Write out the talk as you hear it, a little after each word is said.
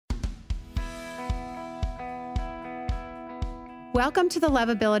Welcome to the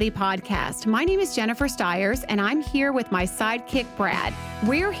Lovability Podcast. My name is Jennifer Stiers, and I'm here with my sidekick, Brad.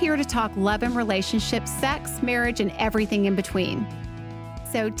 We're here to talk love and relationships, sex, marriage, and everything in between.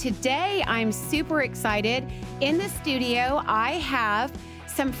 So today, I'm super excited. In the studio, I have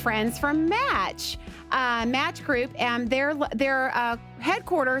some friends from Match Group, and their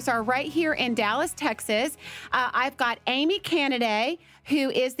headquarters are right here in Dallas, Texas. I've got Amy Canaday,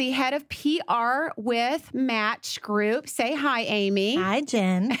 who is the head of PR with Match Group. Say hi, Amy. Hi,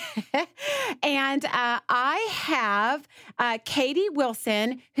 Jen. And I have Katie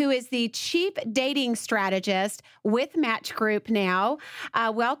Wilson, who is the chief dating strategist with Match Group now.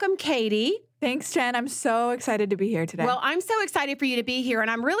 Welcome, Katie. Thanks, Jen. I'm so excited to be here today. Well, I'm so excited for you to be here. And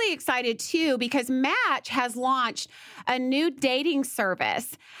I'm really excited, too, because Match has launched a new dating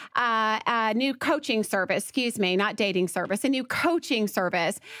service, a new coaching service, not dating service, a new coaching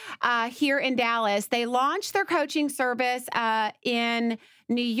service here in Dallas. They launched their coaching service in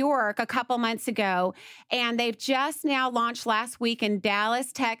New York a couple months ago, and they've just now launched last week in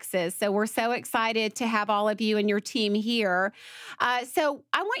Dallas, Texas. So we're so excited to have all of you and your team here. So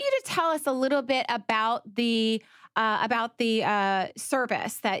I want you to tell us a little bit about the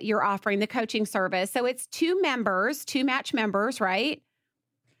service that you're offering, the coaching service. So it's two Match members, right?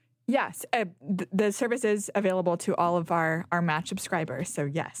 Yes. The service is available to all of our Match subscribers. So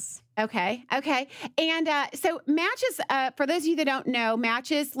yes. Okay. And so Match is, for those of you that don't know,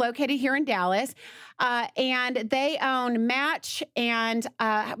 Match is located here in Dallas, and they own Match and,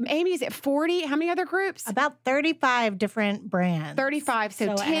 Amy, is it 40? How many other groups? About 35 different brands. 35.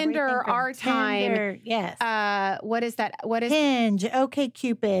 So Tinder, Our Time. Yes. What is that? What is Hinge,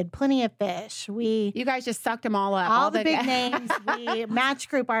 OkCupid, Plenty of Fish. You guys just sucked them all up. All the big names. Match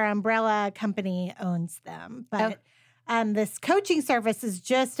Group, our umbrella company, owns them. But this coaching service is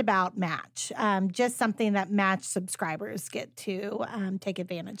just about Match, just something that Match subscribers get to take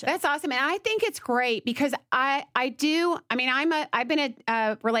advantage of. That's awesome. And I think it's great because I've been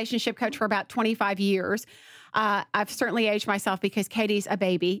a relationship coach for about 25 years. I've certainly aged myself because Katie's a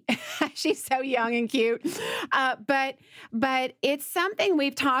baby. She's so young and cute. But it's something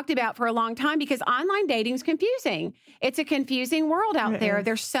we've talked about for a long time because online dating is confusing. It's a confusing world out there.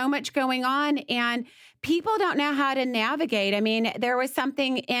 There's so much going on, and people don't know how to navigate. I mean, there was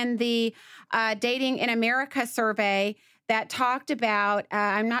something in the Dating in America survey that talked about,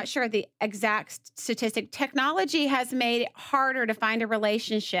 I'm not sure the exact statistic, technology has made it harder to find a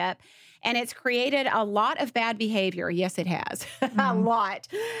relationship. And it's created a lot of bad behavior. Yes, it has. A lot.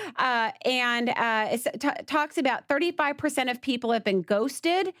 It talks about 35% of people have been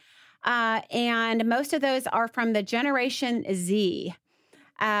ghosted. And most of those are from the Generation Z.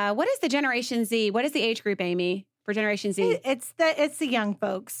 What is the Generation Z? What is the age group, Amy, for Generation Z? It's the young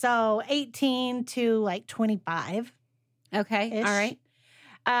folks. So 18 to like 25. Okay. All right.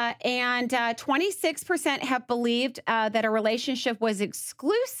 And 26% have believed that a relationship was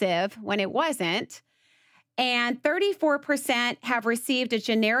exclusive when it wasn't. And 34% have received a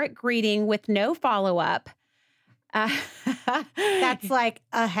generic greeting with no follow-up. That's like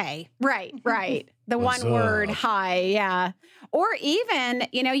a hey. Right. The one word hi, yeah. Or even,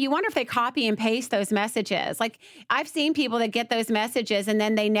 you wonder if they copy and paste those messages. Like I've seen people that get those messages and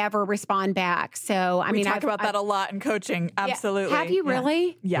then they never respond back. So we talk about that a lot in coaching. Absolutely. Yeah. Have you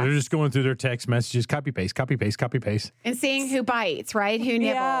really? Yeah. They're just going through their text messages, copy paste, and seeing who bites, right? Who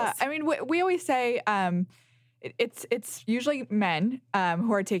nibbles. Yeah. I mean, we always say it's usually men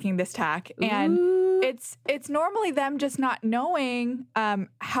who are taking this tack, and it's normally them just not knowing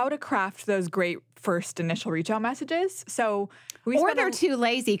how to craft those great first initial reach out messages. So they're too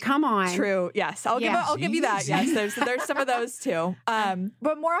lazy. Come on. True. Yes, I'll give you that. Yes, there's some of those too.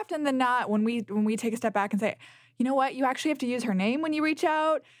 But more often than not, when we take a step back and say, you know what, you actually have to use her name when you reach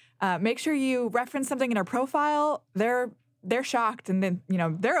out. Make sure you reference something in her profile. They're shocked, and then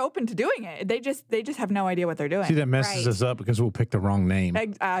they're open to doing it. They just have no idea what they're doing. See, that messes us up because we'll pick the wrong name.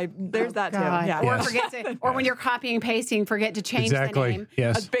 There's that too. Yeah. Or forget to, or when you're copying and pasting, forget to change the name.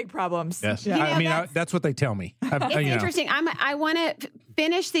 Yes. That's big problems. Yes. Yeah. That's what they tell me. It's interesting. I want to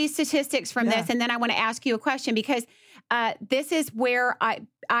finish these statistics from this, and then I want to ask you a question because this is where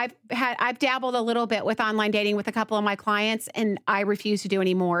I've dabbled a little bit with online dating with a couple of my clients, and I refuse to do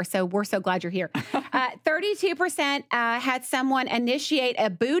anymore. So we're so glad you're here. 32% had someone initiate a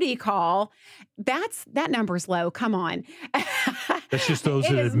booty call. That number's low. Come on. That's just those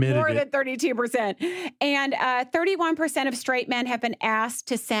that admitted more it. than 32%. And 31% of straight men have been asked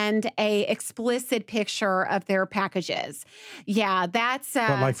to send a explicit picture of their packages. Yeah, that's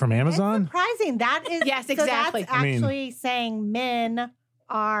like from Amazon? It's surprising. That is yes, exactly. So that's actually saying men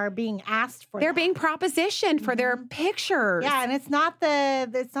are being asked for. They're that. being propositioned for their pictures. Yeah, and it's not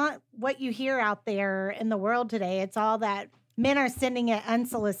what you hear out there in the world today. It's all that men are sending it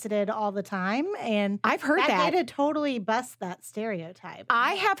unsolicited all the time, and I've heard that. data totally busts that stereotype.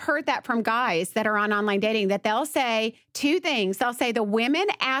 I have heard that from guys that are on online dating, that they'll say two things. They'll say the women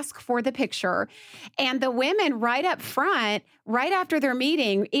ask for the picture, and the women right up front, right after their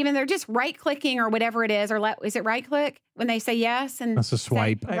meeting, even they're just right clicking or whatever it is, or is it right click when they say yes? And That's a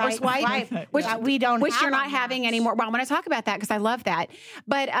swipe. Right, swipe. which we don't, which have you're not on having Match. anymore. Well, I want to talk about that because I love that.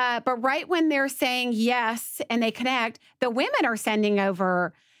 But right when they're saying yes and they connect, the women are sending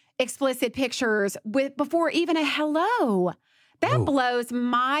over explicit pictures before even a hello. That Ooh. blows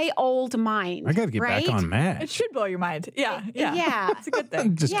my old mind. I got to get right? back on It Match. should blow your mind. Yeah. Yeah. It's a good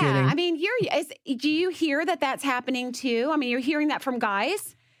thing. Just yeah, kidding. I mean, do you hear that that's happening too? I mean, you're hearing that from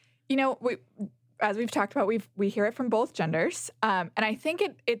guys? You know, as we've talked about, we hear it from both genders. And I think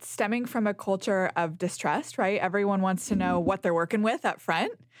it's stemming from a culture of distrust, right? Everyone wants to know what they're working with up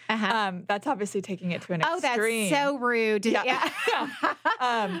front. Uh-huh. That's obviously taking it to an Oh, extreme. that's so rude. Yeah.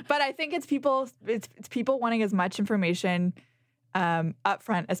 But I think it's people wanting as much information up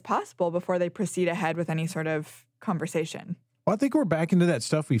front as possible before they proceed ahead with any sort of conversation. Well, I think we're back into that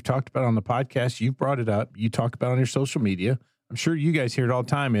stuff we've talked about on the podcast. You've brought it up. You talk about it on your social media. I'm sure you guys hear it all the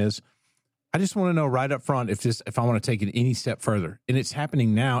time is, I just want to know right up front if I want to take it any step further. And it's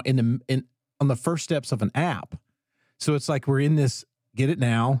happening now on the first steps of an app. So it's like we're in this, get it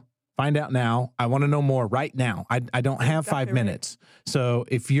now, find out now. I want to know more right now. I don't have Exactly 5 minutes. So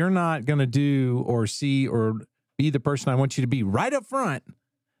if you're not going to do or see or be the person I want you to be right up front,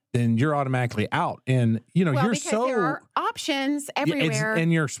 then you're automatically out. And, you know, you're because so... there are options everywhere.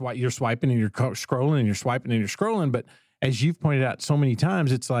 And you're swiping and you're scrolling and you're swiping and you're scrolling. But as you've pointed out so many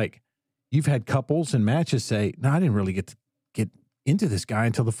times, it's like you've had couples and matches say, no, I didn't really get into this guy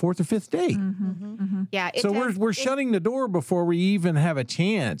until the 4th or 5th date. Yeah. So we're shutting the door before we even have a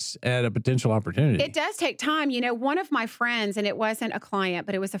chance at a potential opportunity. It does take time. You know, one of my friends, and it wasn't a client,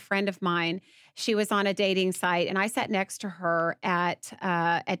 but it was a friend of mine. She was on a dating site, and I sat next to her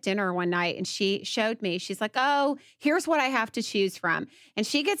at dinner one night, and she showed me. She's like, "Oh, here's what I have to choose from." And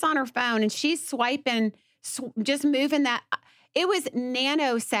she gets on her phone, and she's swiping, just moving that. It was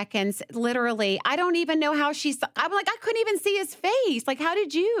nanoseconds, literally. I don't even know how I'm like, I couldn't even see his face. Like, how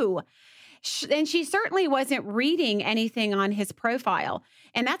did you? And she certainly wasn't reading anything on his profile.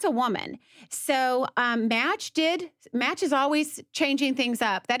 And that's a woman. So Match is always changing things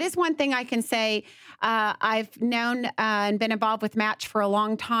up. That is one thing I can say. I've known and been involved with Match for a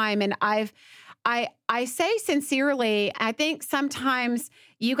long time. And I say sincerely, I think sometimes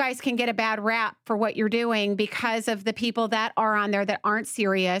you guys can get a bad rap for what you're doing because of the people that are on there that aren't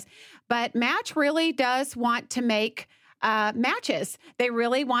serious. But Match really does want to make matches. They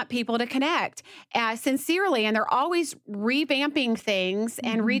really want people to connect sincerely. And they're always revamping things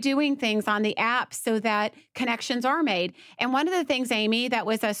and redoing things on the app so that connections are made. And one of the things, Amy, that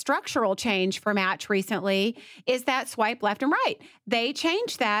was a structural change for Match recently is that swipe left and right. They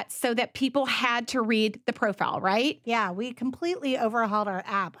changed that so that people had to read the profile, right? Yeah, we completely overhauled our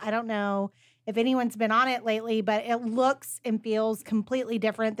app. I don't know if anyone's been on it lately, but it looks and feels completely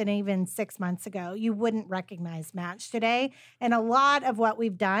different than even 6 months ago. You wouldn't recognize Match today. And a lot of what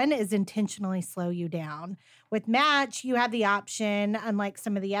we've done is intentionally slow you down. With Match, you have the option, unlike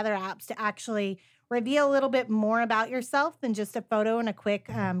some of the other apps, to actually reveal a little bit more about yourself than just a photo and a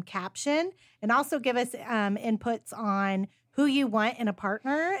quick caption, and also give us inputs on who you want in a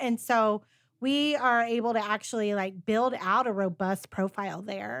partner. And so we are able to actually build out a robust profile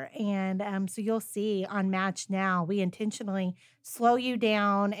there. And so you'll see on Match now, we intentionally slow you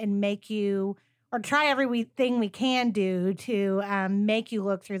down and make you, or try everything we can do to make you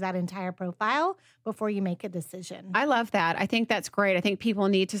look through that entire profile before you make a decision. I love that. I think that's great. I think people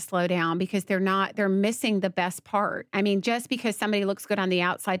need to slow down because they're missing the best part. I mean, just because somebody looks good on the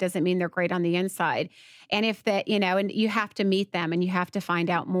outside doesn't mean they're great on the inside. And if that, and you have to meet them and you have to find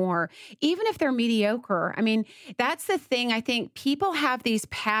out more, even if they're mediocre. I mean, that's the thing. I think people have these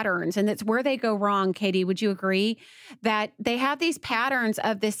patterns, and that's where they go wrong. Katie, would you agree that they have these patterns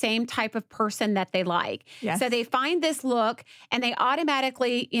of the same type of person that they like? Yes. So they find this look and they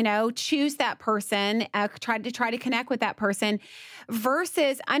automatically, choose that person, try to connect with that person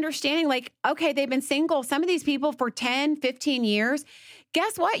versus understanding okay, they've been single, some of these people for 10, 15 years.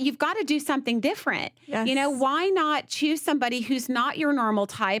 Guess what? You've got to do something different. Yes. Why not choose somebody who's not your normal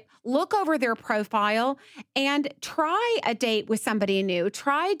type, look over their profile and try a date with somebody new.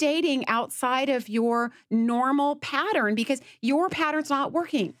 Try dating outside of your normal pattern because your pattern's not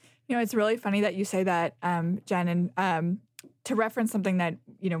working. It's really funny that you say that, Jen. And to reference something that,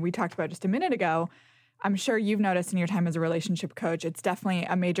 we talked about just a minute ago, I'm sure you've noticed in your time as a relationship coach, it's definitely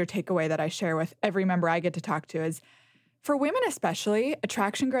a major takeaway that I share with every member I get to talk to is for women especially,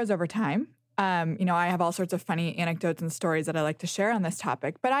 attraction grows over time. I have all sorts of funny anecdotes and stories that I like to share on this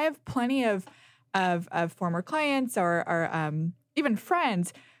topic, but I have plenty of former clients or even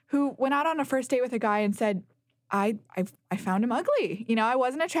friends who went out on a first date with a guy and said, I found him ugly. I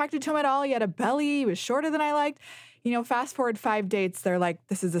wasn't attracted to him at all. He had a belly. He was shorter than I liked. Fast forward 5 dates, they're like,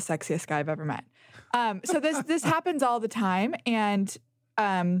 this is the sexiest guy I've ever met. So this happens all the time. And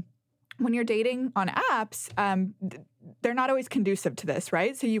when you're dating on apps, they're not always conducive to this,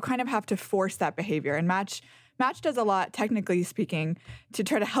 right? So you kind of have to force that behavior. And Match does a lot, technically speaking, to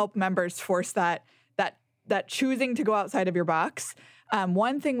try to help members force that choosing to go outside of your box.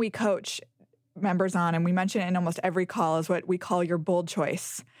 One thing we coach members on, and we mention it in almost every call, is what we call your bold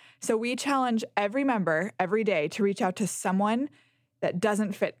choice. So we challenge every member every day to reach out to someone that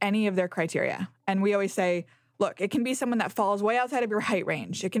doesn't fit any of their criteria. And we always say, look, it can be someone that falls way outside of your height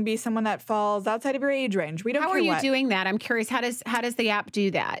range. It can be someone that falls outside of your age range. We don't care what. How are you doing that? I'm curious. How does the app do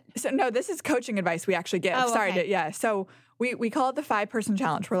that? So no, this is coaching advice we actually give. Oh, Sorry. okay. So we call it the 5-person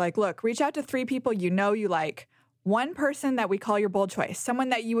challenge. We're like, look, reach out to 3 people you like. One person that we call your bold choice, someone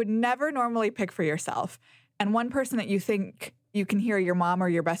that you would never normally pick for yourself, and one person that you think you can hear your mom or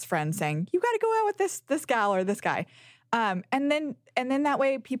your best friend saying, you got to go out with this gal or this guy. And then that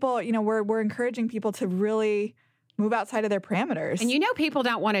way people, we're encouraging people to really move outside of their parameters. And people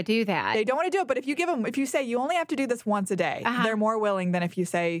don't want to do that. They don't want to do it. But if you say you only have to do this once a day, they're more willing than if you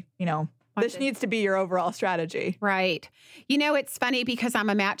say, this needs to be your overall strategy. Right. It's funny because I'm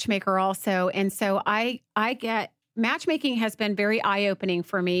a matchmaker also. And so I get matchmaking has been very eye-opening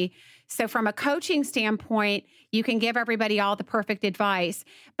for me. So from a coaching standpoint, you can give everybody all the perfect advice,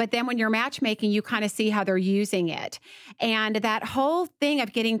 but then when you're matchmaking, you kind of see how they're using it. And that whole thing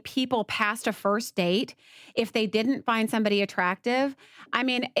of getting people past a first date, if they didn't find somebody attractive,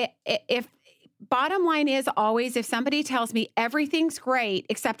 if bottom line is always, if somebody tells me everything's great,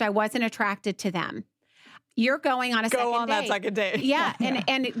 except I wasn't attracted to them, you're going on a second date. Go on that second date. Yeah.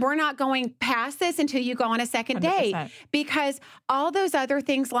 And we're not going past this until you go on a second 100%. date because all those other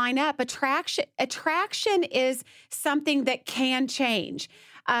things line up. Attraction is something that can change.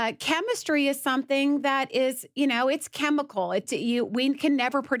 Chemistry is something that is, it's chemical. We can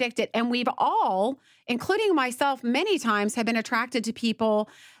never predict it. And we've all, including myself, many times have been attracted to people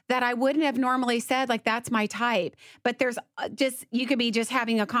that I wouldn't have normally said, like, that's my type. But there's you could be just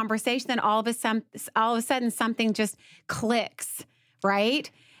having a conversation, then all of a sudden something just clicks,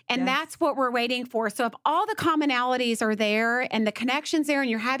 right? And that's what we're waiting for. So if all the commonalities are there and the connection's there and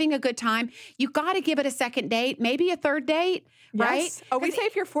you're having a good time, you got to give it a second date, maybe a third date, right? Yes. Oh, we say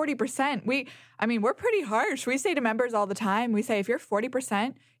if you're 40%, we're pretty harsh. We say to members all the time, we say if you're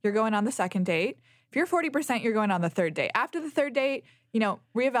 40%, you're going on the second date. If you're 40%, you're going on the third date. After the third date,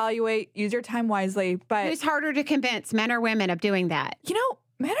 reevaluate, use your time wisely. But who's harder to convince, men or women, of doing that?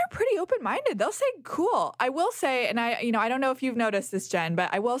 Men are pretty open-minded. They'll say, cool. I will say, and I don't know if you've noticed this, Jen, but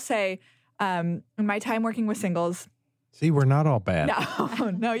I will say, in my time working with singles. See, we're not all bad.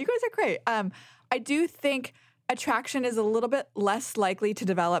 No, you guys are great. I do think attraction is a little bit less likely to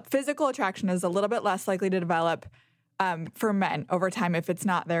develop. Physical attraction is a little bit less likely to develop for men over time if it's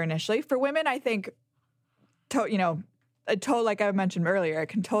not there initially. For women, I think, like I mentioned earlier, it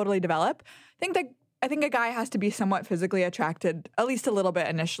can totally develop. I think a guy has to be somewhat physically attracted, at least a little bit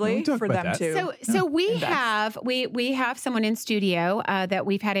initially, for them to. So we have someone in studio that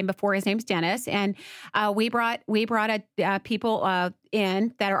we've had in before. His name's Dennis, and we brought people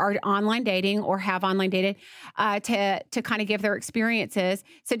in that are online dating or have online dated to kind of give their experiences.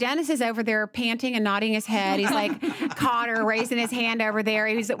 So Dennis is over there panting and nodding his head. He's like Cotter raising his hand over there.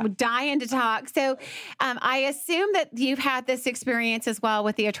 He's dying to talk. So I assume that you've had this experience as well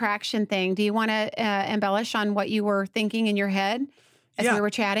with the attraction thing. Do you want to embellish on what you were thinking in your head as we were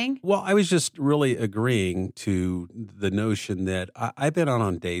chatting? Well, I was just really agreeing to the notion that I've been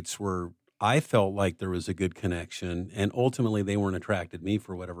on dates where I felt like there was a good connection, and ultimately they weren't attracted to me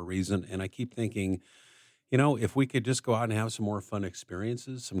for whatever reason. And I keep thinking, if we could just go out and have some more fun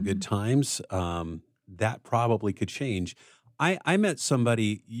experiences, some good times, that probably could change. I met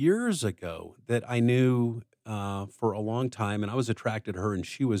somebody years ago that I knew for a long time, and I was attracted to her, and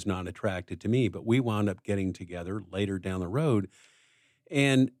she was not attracted to me. But we wound up getting together later down the road,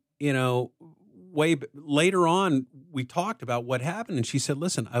 and way later on, we talked about what happened, and she said,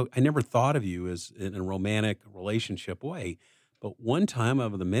 listen, I never thought of you as in a romantic relationship way, but one time,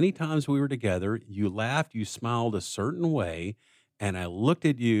 out of the many times we were together, you laughed, you smiled a certain way, And I looked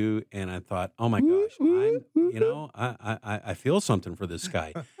at you and I thought, oh my gosh, I feel something for this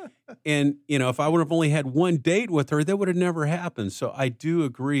guy. And, if I would have only had one date with her, that would have never happened. So I do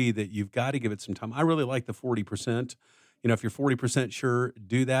agree that you've got to give it some time. I really like the 40%. If you're 40% sure,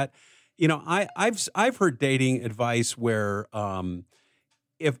 do that. I've heard dating advice where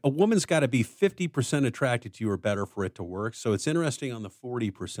if a woman's got to be 50% attracted to you or better for it to work. So it's interesting on the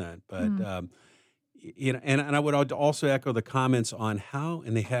 40%, but and I would also echo the comments on how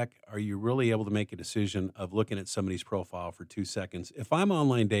in the heck are you really able to make a decision of looking at somebody's profile for 2 seconds? If I'm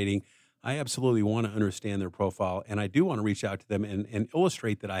online dating, I absolutely want to understand their profile, and I do want to reach out to them and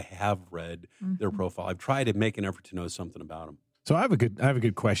illustrate that I have read their profile. I've tried to make an effort to know something about them. So I have a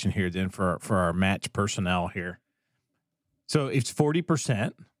good question here then for our match personnel here. So it's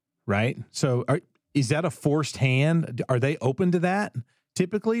 40%, right? So is that a forced hand? Are they open to that?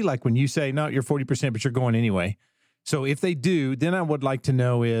 Typically, like when you say, no, you're 40%, but you're going anyway. So if they do, then I would like to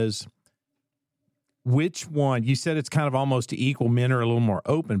know is which one, you said it's kind of almost equal, men are a little more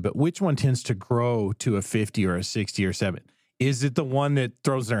open, but which one tends to grow to a 50 or a 60 or 70? Is it the one that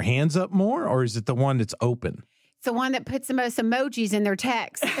throws their hands up more, or is it the one that's open? It's the one that puts the most emojis in their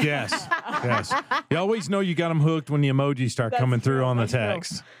text. Yes, yes. You always know you got them hooked when the emojis start coming through on the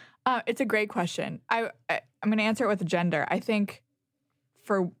text. It's a great question. I'm going to answer it with a gender. I think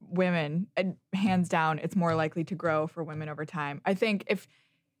for women, hands down, it's more likely to grow for women over time. I think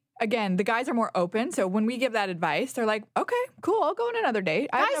again, the guys are more open. So when we give that advice, they're like, okay, cool, I'll go on another date.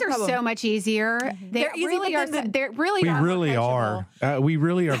 Guys are so much easier. They're easy, really are. They really we are. Really are. We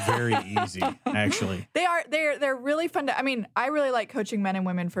really are very easy, actually. They are. They're really fun to. I mean, I really like coaching men and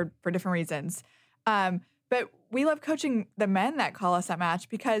women for different reasons. But we love coaching the men that call us at Match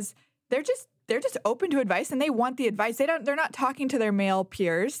because they're just open to advice and they want the advice. They're not talking to their male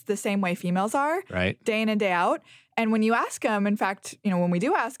peers the same way females are, right? Day in and day out. And when you ask them, in fact, when we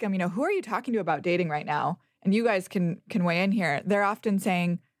do ask them, who are you talking to about dating right now? And you guys can weigh in here. They're often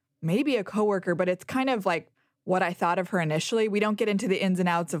saying maybe a coworker, but it's kind of like what I thought of her initially. We don't get into the ins and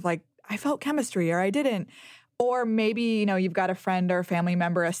outs of like, I felt chemistry or I didn't. Or maybe, you've got a friend or a family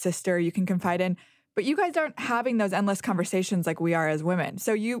member, a sister you can confide in. But you guys aren't having those endless conversations like we are as women.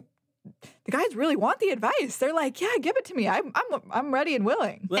 So the guys really want the advice. They're like, yeah, give it to me. I'm ready and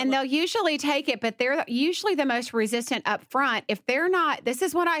willing. And they'll usually take it, but they're usually the most resistant up front. If they're not, this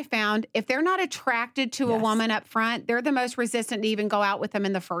is what I found, if they're not attracted to a woman up front, they're the most resistant to even go out with them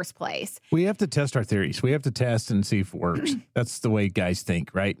in the first place. We have to test our theories. We have to test and see if it works. That's the way guys think,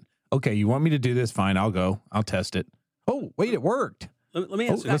 right? Okay, you want me to do this? Fine, I'll go. I'll test it. Oh, wait, it worked. Let me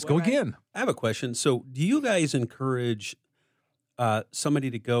answer. Let's go again. I have a question. So do you guys encourage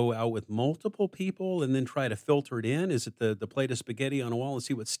somebody to go out with multiple people and then try to filter it in? Is it the plate of spaghetti on a wall and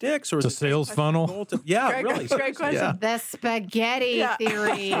see what sticks? Or is it's a sales funnel? Yeah, really. Great question. Yeah. The spaghetti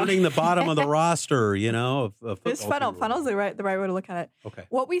theory. Turning the bottom of the roster, of this funnel's the right way to look at it. Okay.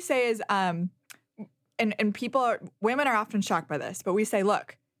 What we say is, and women are often shocked by this, but we say,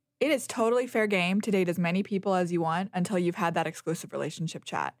 look, it is totally fair game to date as many people as you want until you've had that exclusive relationship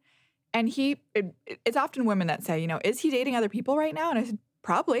chat. And it's often women that say, is he dating other people right now? And I said,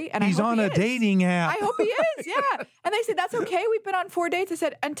 probably. And he's on a dating app. I hope he is, yeah. And they said, that's okay. We've been on 4 dates. I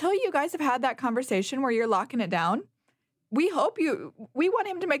said, until you guys have had that conversation where you're locking it down, we want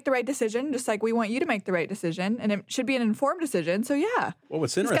him to make the right decision, just like we want you to make the right decision. And it should be an informed decision. So yeah. Well,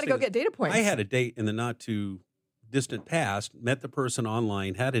 what's interesting, he's got to go get data points. I had a date in the not too distant past, met the person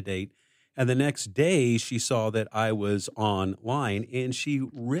online, had a date. And the next day, she saw that I was online, and she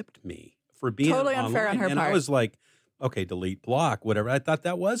ripped me for being totally online. Unfair on her and part. I was like, okay, delete, block, whatever. I thought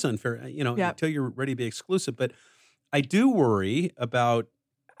that was unfair, until you're ready to be exclusive. But I do worry about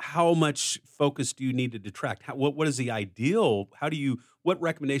how much focus do you need to detract? What is the ideal? What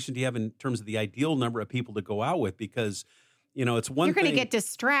recommendation do you have in terms of the ideal number of people to go out with? Because, it's one You're thing. going to get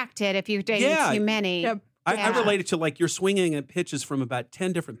distracted if you're dating too many. Yep. I relate it to like you're swinging at pitches from about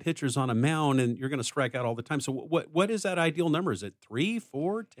 10 different pitchers on a mound and you're going to strike out all the time. So what is that ideal number? Is it 3,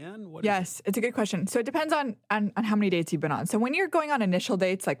 4, 10? Yes, it's a good question. So it depends on how many dates you've been on. So when you're going on initial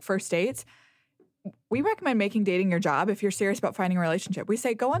dates, like first dates, we recommend making dating your job if you're serious about finding a relationship. We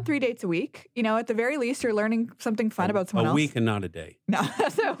say go on 3 dates a week. At the very least, you're learning something fun about someone else. A week and not a day. No,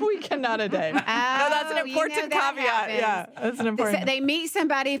 that's a week and not a day. No, that's an important caveat. Happens. Yeah, that's an important. They meet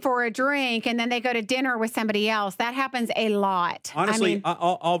somebody for a drink and then they go to dinner with somebody else. That happens a lot. Honestly,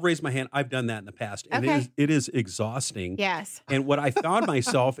 I'll raise my hand. I've done that in the past. And it is exhausting. Yes. And what I found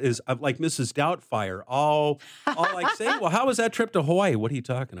myself is I'm like Mrs. Doubtfire. I'll like say, well, how was that trip to Hawaii? What are you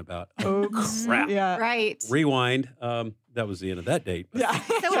talking about? Oh, crap. Yeah. Right. Rewind. That was the end of that date. Yeah.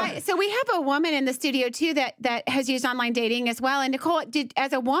 So we have a woman in the studio too that has used online dating as well. And Nicole,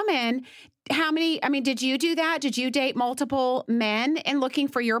 as a woman, did you do that? Did you date multiple men in looking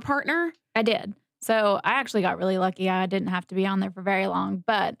for your partner? I did. So I actually got really lucky. I didn't have to be on there for very long,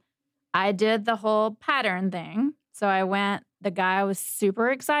 but I did the whole pattern thing. So I went, the guy I was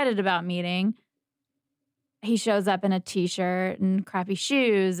super excited about meeting, he shows up in a t-shirt and crappy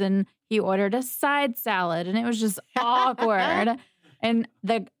shoes, and he ordered a side salad, and it was just awkward. And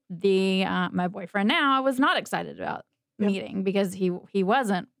my boyfriend now, I was not excited about meeting because he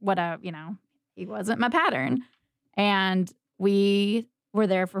wasn't he wasn't my pattern. And we were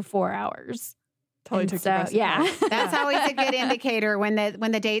there for 4 hours. Totally took the rest. Yeah. That's always a good indicator when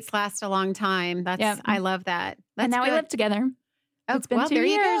the dates last a long time. I love that. And now we live together. Oh, it's been 2 there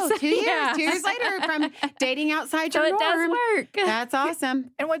years. You go. 2 years. Yeah. 2 years later from dating outside your So norm. it does work. That's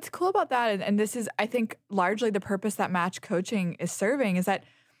awesome. And what's cool about that, and this is, I think, largely the purpose that match coaching is serving, is that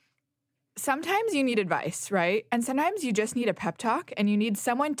sometimes you need advice, right? And sometimes you just need a pep talk and you need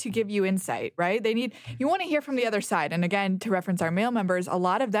someone to give you insight, right? You want to hear from the other side. And again, to reference our male members, a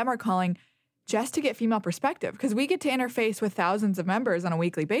lot of them are calling just to get female perspective, because we get to interface with thousands of members on a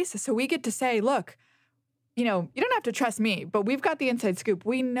weekly basis. So we get to say, look, you don't have to trust me, but we've got the inside scoop.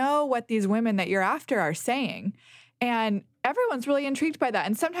 We know what these women that you're after are saying. And everyone's really intrigued by that.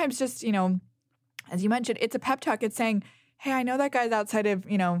 And sometimes just, as you mentioned, it's a pep talk. It's saying, hey, I know that guy's outside of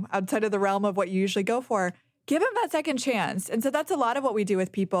the realm of what you usually go for. Give him that second chance. And so that's a lot of what we do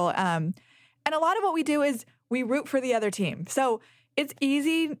with people. And a lot of what we do is we root for the other team. So it's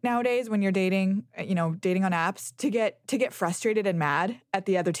easy nowadays when you're dating, dating on apps to get frustrated and mad at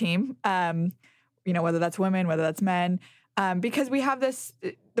the other team. Whether that's women, whether that's men, because we have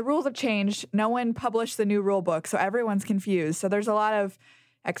the rules have changed. No one published the new rule book, so everyone's confused. So there's a lot of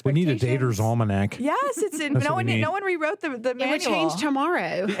expectations. We need a dater's almanac. Yes, no one rewrote the manual. It would change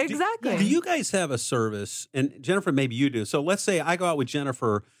tomorrow. Exactly. Do you guys have a service? And Jennifer, maybe you do. So let's say I go out with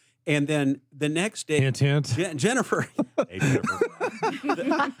Jennifer, and then the next day, hint, hint. Jennifer. Hey, Jennifer.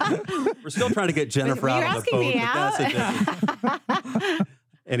 We're still trying to get Jennifer out on the phone. You're asking me out?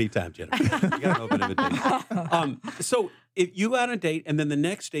 Anytime, Jennifer. You got an open invitation. So if you go on a date and then the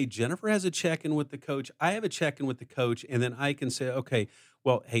next day Jennifer has a check-in with the coach, I have a check-in with the coach, and then I can say, okay,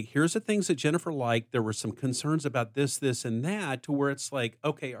 well, hey, here's the things that Jennifer liked. There were some concerns about this, and that, to where it's like,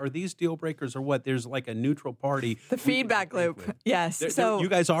 okay, are these deal breakers or what? There's like a neutral party. The feedback loop. Yes. So you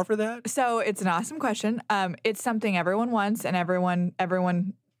guys offer that? So it's an awesome question. It's something everyone wants and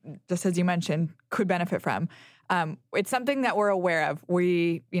everyone, just as you mentioned, could benefit from. It's something that we're aware of.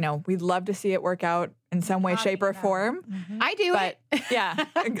 We'd love to see it work out in some way, shape, or form. Mm-hmm. I do it. Yeah.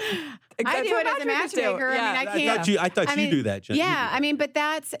 I do it as a matchmaker. Yeah. I can't. I thought you do that, Jen. Yeah, but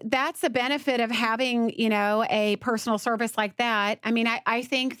that's the benefit of having, a personal service like that. I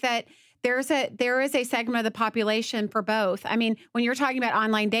think that there is a segment of the population for both. When you're talking about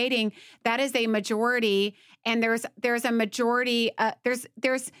online dating, that is a majority, and there's a majority.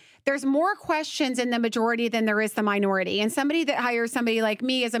 There's more questions in the majority than there is the minority. And somebody that hires somebody like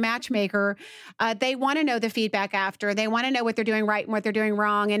me as a matchmaker, they want to know the feedback after. They want to know what they're doing right and what they're doing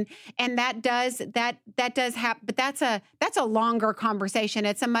wrong. And that does happen. But that's a longer conversation.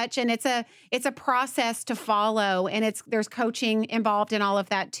 It's a process to follow, and there's coaching involved in all of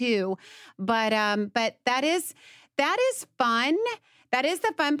that too. But that is fun. That is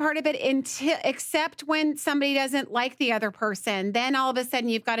the fun part of it, except when somebody doesn't like the other person. Then all of a sudden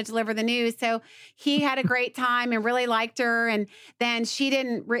you've got to deliver the news. So he had a great time and really liked her, and then she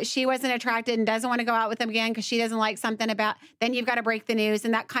wasn't attracted and doesn't want to go out with him again because she doesn't like something about. Then you've got to break the news,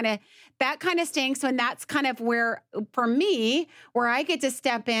 and that kind of stinks. When that's kind of where, for me, where I get to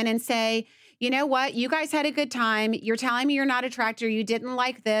step in and say, you know what? You guys had a good time. You're telling me you're not attracted, or you didn't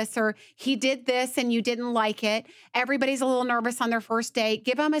like this, or he did this and you didn't like it. Everybody's a little nervous on their first date.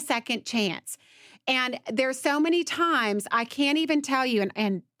 Give them a second chance. And there's so many times I can't even tell you,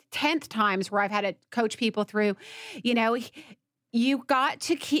 and 10th times where I've had to coach people through, you got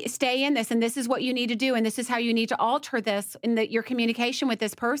to stay in this, and this is what you need to do, and this is how you need to alter this in your communication with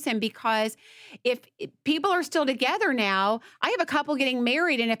this person, because if people are still together now, I have a couple getting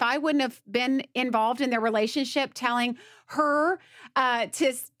married, and if I wouldn't have been involved in their relationship, telling her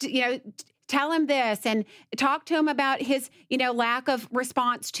tell him this and talk to him about his, lack of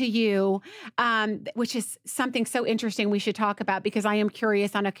response to you, which is something so interesting we should talk about, because I am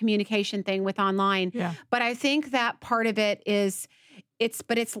curious on a communication thing with online. Yeah. But I think that part of it is,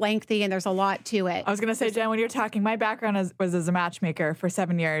 it's lengthy and there's a lot to it. I was going to say, Jen, when you're talking, my background was as a matchmaker for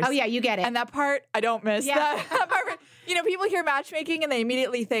 7 years. Oh yeah, you get it. And that part, I don't miss. Yeah. That part. People hear matchmaking and they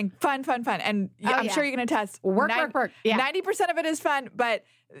immediately think fun. And I'm sure you can attest. Work. Yeah. 90% of it is fun, but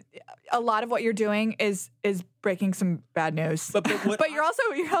a lot of what you're doing is breaking some bad news. But you're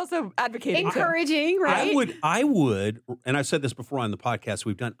also advocating, encouraging, right? I would, and I've said this before on the podcast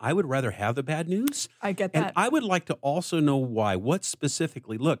we've done. I would rather have the bad news. I get that. And I would like to also know why. What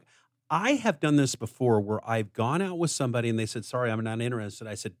specifically? Look, I have done this before where I've gone out with somebody and they said, sorry, I'm not interested.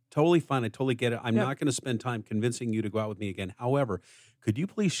 I said, totally fine. I totally get it. I'm not going to spend time convincing you to go out with me again. However, could you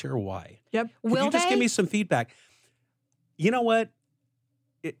please share why? Yep. Could you just give me some feedback? You know what?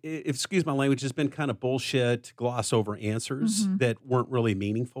 Excuse my language, has been kind of bullshit, gloss over answers that weren't really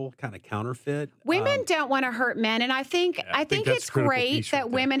meaniful, kind of counterfeit. Women don't want to hurt men, and I think it's great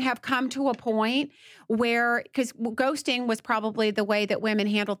that women have come to a point where, because ghosting was probably the way that women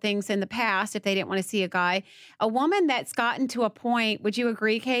handled things in the past if they didn't want to see a guy. A woman that's gotten to a point, would you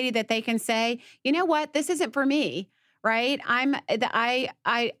agree, Katie, that they can say, you know what, this isn't for me. Right? I'm not.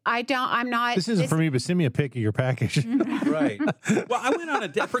 This isn't for me, but send me a pic of your package. Right. Well, I went on a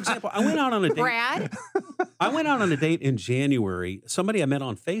date. For example, I went out on a date. Brad? I went out on a date in January. Somebody I met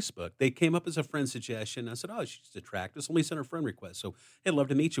on Facebook. They came up as a friend suggestion. I said, "Oh, she's attractive." So let me send her a friend request. So, hey, I'd love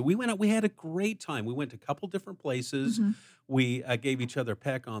to meet you. We went out. We had a great time. We went to a couple different places. We gave each other a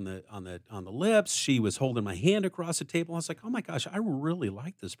peck on the lips. She was holding my hand across the table. I was like, "Oh my gosh, I really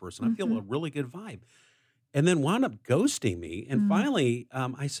like this person. I feel a really good vibe." And then wound up ghosting me. And finally,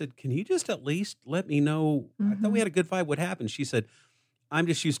 I said, can you just at least let me know? I thought we had a good vibe. What happened? She said, I'm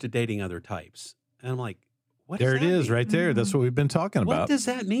just used to dating other types. And I'm like, what does there that it is mean? right there. That's what we've been talking about. What does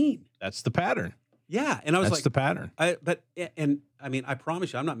that mean? That's the pattern. Yeah. And I was That's the pattern. I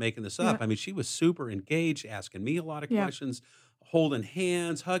promise you, I'm not making this up. I mean, she was super engaged, asking me a lot of questions, holding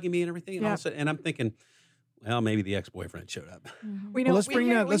hands, hugging me and everything. And all of a sudden, and I'm thinking, well, maybe the ex-boyfriend showed up. Let's bring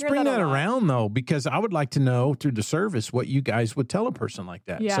that around, though, because I would like to know through the service what you guys would tell a person like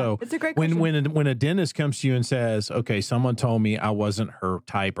that. Yeah, so it's a great question. When a dentist comes to you and says, okay, someone told me I wasn't her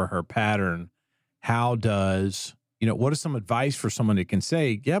type or her pattern, what is some advice for someone that can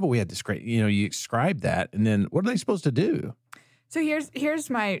say, yeah, but we had this great, you described that, and then what are they supposed to do? So here's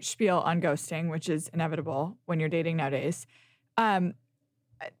my spiel on ghosting, which is inevitable when you're dating nowadays.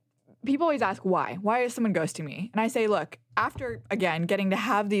 People always ask why. Why is someone ghosting me? And I say, look, after, again, getting to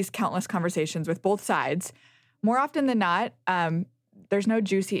have these countless conversations with both sides, more often than not, there's no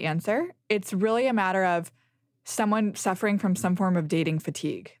juicy answer. It's really a matter of someone suffering from some form of dating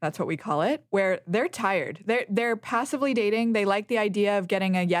fatigue. That's what we call it, where they're tired. They're passively dating. They like the idea of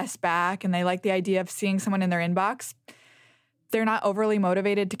getting a yes back, and they like the idea of seeing someone in their inbox. They're not overly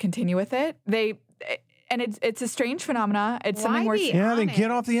motivated to continue with it. And it's a strange phenomena. It's something we're then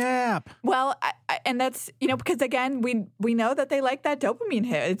get off the app. Well, and that's because again we know that they like that dopamine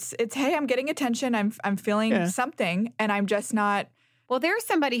hit. It's hey, I'm getting attention. I'm feeling something, and I'm just not. Well, there's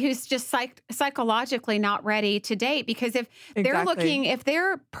somebody who's just psychologically not ready to date because if they're looking, if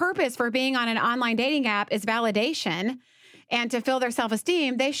their purpose for being on an online dating app is validation and to fill their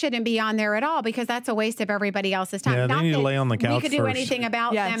self-esteem, they shouldn't be on there at all because that's a waste of everybody else's time. Yeah, they need to lay on the couch we could do first. anything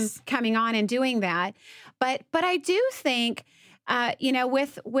about them coming on and doing that. But I do think,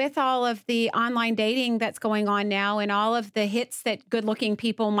 with all of the online dating that's going on now and all of the hits that good-looking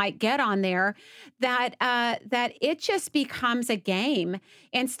people might get on there, that it just becomes a game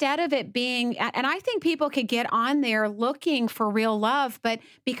instead of it being. And I think people could get on there looking for real love, but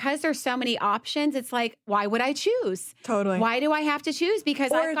because there's so many options, it's like, why would I choose? Totally. Why do I have to choose?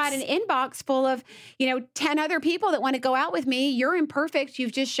 Because I've got an inbox full of 10 other people that want to go out with me. You're imperfect.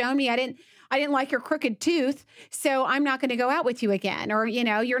 You've just shown me I didn't like your crooked tooth, so I'm not going to go out with you again. Or,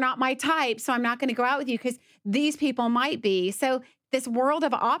 you're not my type, so I'm not going to go out with you because these people might be. So this world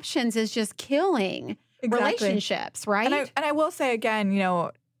of options is just killing relationships, right? And I will say again,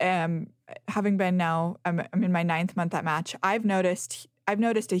 having been now, I'm in my 9th month at Match. I've noticed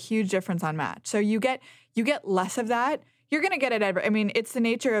a huge difference on Match. So you get less of that. You're going to get it. It's the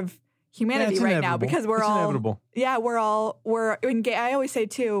nature of humanity right now because we're all inevitable. Yeah, we're engaged. I always say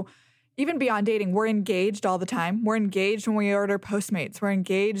too. Even beyond dating, we're engaged all the time. We're engaged when we order Postmates. We're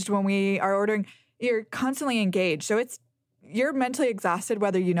engaged when we are ordering. You're constantly engaged. So you're mentally exhausted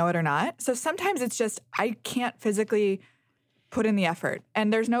whether you know it or not. So sometimes it's just, I can't physically put in the effort.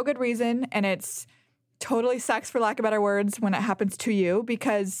 And there's no good reason. And it's totally sucks, for lack of better words, when it happens to you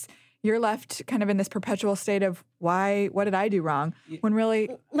because you're left kind of in this perpetual state of what did I do wrong? When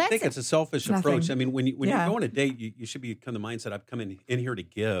really, I think it's a selfish approach. I mean, when you go on a date, you should be kind of the mindset, I've come in here to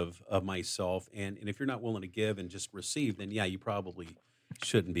give of myself. And if you're not willing to give and just receive, then you probably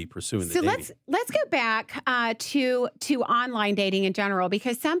shouldn't be pursuing the dating. So let's go back to online dating in general,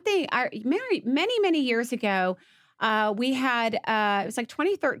 because many years ago, we had, it was like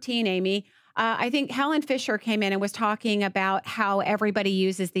 2013, Amy. I think Helen Fisher came in and was talking about how everybody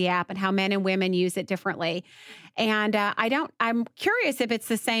uses the app and how men and women use it differently. And I'm curious if it's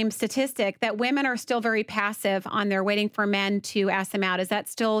the same statistic that women are still very passive on there waiting for men to ask them out. Is that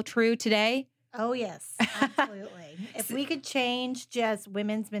still true today? Oh, yes, absolutely. If we could change just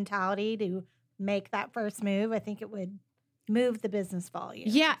women's mentality to make that first move, I think it would move the business volume.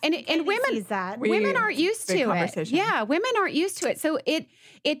 Yeah, and women aren't used to it. Yeah, women aren't used to it. So it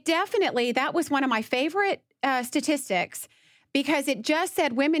definitely, that was one of my favorite statistics, because it just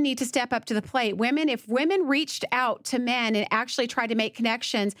said women need to step up to the plate. If women reached out to men and actually tried to make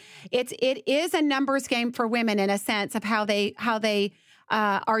connections, it is a numbers game for women in a sense of how they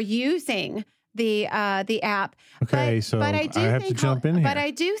are using the app. Okay, but I have to jump in here. But I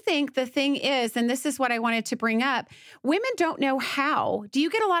do think the thing is, and this is what I wanted to bring up, women don't know how. Do you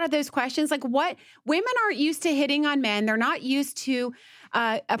get a lot of those questions? Like, what? Women aren't used to hitting on men. They're not used to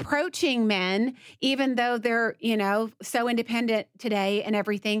approaching men, even though they're, so independent today and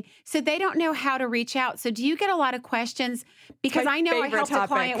everything. So they don't know how to reach out. So do you get a lot of questions? Because I know I helped a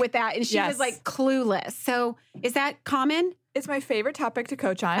client with that, and she was like clueless. So is that common? It's my favorite topic to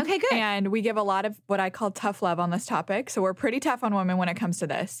coach on. Okay, good. And we give a lot of what I call tough love on this topic. So we're pretty tough on women when it comes to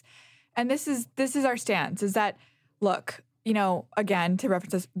this. And this is our stance, is that, look, again, to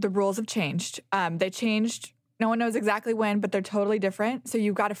reference this, the rules have changed. They changed. No one knows exactly when, but they're totally different. So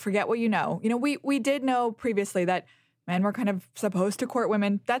you've got to forget what you know. We did know previously that men were kind of supposed to court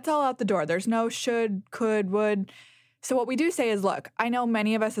women. That's all out the door. There's no should, could, would. So what we do say is, look, I know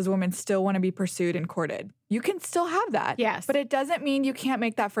many of us as women still want to be pursued and courted. You can still have that. Yes. But it doesn't mean you can't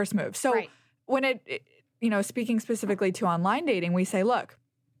make that first move. So when speaking specifically to online dating, we say, look,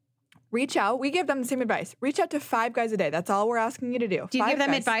 reach out. We give them the same advice. Reach out to 5 guys a day. That's all we're asking you to do. Do you give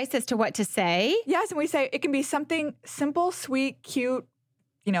them advice as to what to say? Yes. And we say it can be something simple, sweet, cute,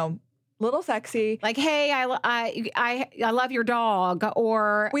 little sexy. Like, hey, I love your dog,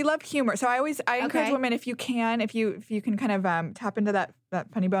 or we love humor. So I encourage women, if you can kind of tap into that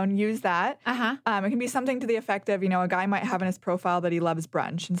funny bone, use that. It can be something to the effect of, a guy might have in his profile that he loves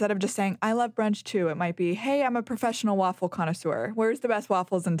brunch. Instead of just saying, I love brunch too, it might be, hey, I'm a professional waffle connoisseur. Where's the best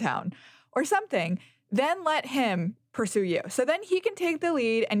waffles in town? Or something. Then let him pursue you. So then he can take the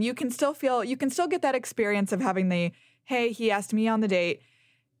lead, and you can still get that experience of having the, hey, he asked me on the date.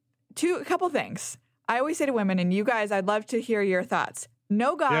 A couple things. I always say to women, and you guys, I'd love to hear your thoughts.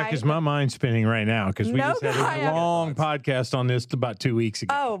 No guy. Yeah, because my mind's spinning right now, because we just had a long podcast on this about 2 weeks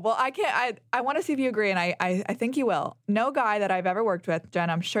ago. Oh, well, I can't. I want to see if you agree, and I think you will. No guy that I've ever worked with, Jen,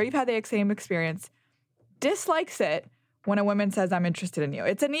 I'm sure you've had the same experience, dislikes it when a woman says, I'm interested in you.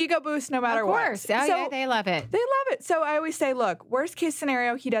 It's an ego boost no matter what. Of course. Oh, yeah, they love it. They love it. So I always say, look, worst case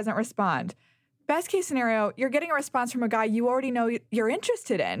scenario, he doesn't respond. Best case scenario, you're getting a response from a guy you already know you're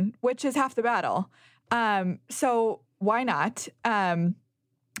interested in, which is half the battle. So why not? And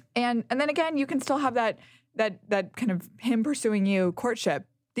then again, you can still have that kind of him pursuing you courtship.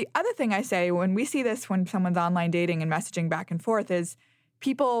 The other thing I say when we see this, when someone's online dating and messaging back and forth, is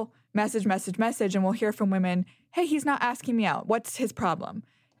people message, and we'll hear from women, hey, he's not asking me out. What's his problem?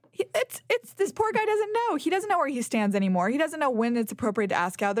 It's this poor guy doesn't know. He doesn't know where he stands anymore. He doesn't know when it's appropriate to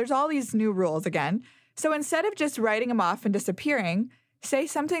ask out. There's all these new rules again. So instead of just writing him off and disappearing, say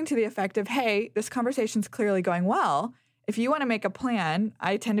something to the effect of, hey, this conversation's clearly going well. If you want to make a plan,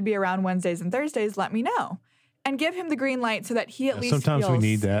 I tend to be around Wednesdays and Thursdays, let me know. And give him the green light so that he at least sometimes feels... we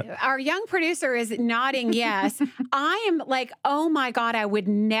need that. Our young producer is nodding yes. I am like, oh my God, I would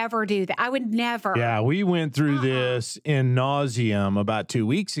never do that. I would never. Yeah, we went through this in nauseum about 2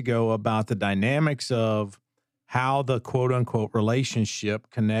 weeks ago about the dynamics of how the quote unquote relationship,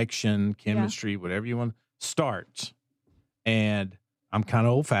 connection, chemistry, whatever you want, starts. And I'm kind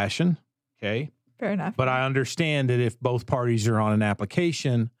of old fashioned. Okay. Fair enough. But I understand that if both parties are on an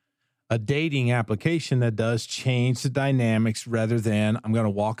application, a dating application, that does change the dynamics rather than I'm going to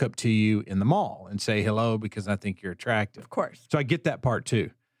walk up to you in the mall and say hello because I think you're attractive. Of course. So I get that part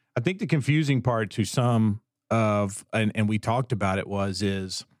too. I think the confusing part to some of, and we talked about it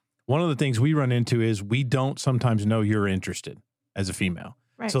is one of the things we run into is we don't sometimes know you're interested as a female.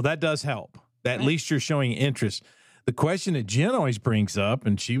 Right. So that does help. At least you're showing interest. The question that Jen always brings up,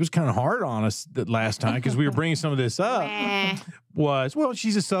 and she was kind of hard on us that last time because we were bringing some of this up, was, well,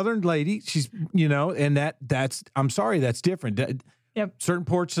 she's a Southern lady. She's, and that's, I'm sorry, that's different. Yep. Certain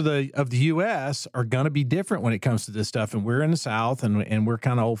parts of the U.S. are going to be different when it comes to this stuff. And we're in the South and we're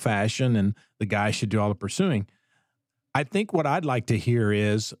kind of old fashioned and the guy should do all the pursuing. I think what I'd like to hear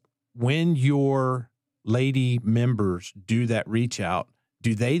is when your lady members do that reach out,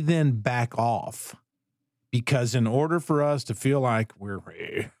 do they then back off because in order for us to feel like we're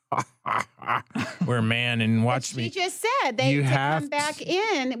man and watch me. She just said they You to have come back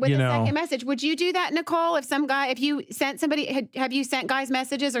in with a second message. Would you do that, Nicole? If you sent somebody, have you sent guys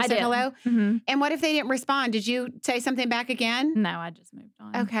messages or I said did. hello? Mm-hmm. And what if they didn't respond? Did you say something back again? No, I just moved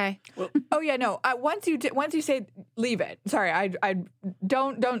on. Okay. Oh yeah, no. Once you say leave it. Sorry, I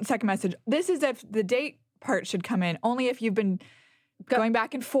don't second message. This is if the date part should come in only if you've been going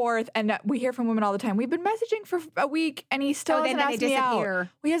back and forth, and we hear from women all the time. We've been messaging for a week, and he still hasn't asked me out. Well,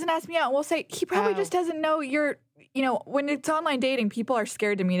 he hasn't asked me out. And we'll say he probably just doesn't know you're. When it's online dating, people are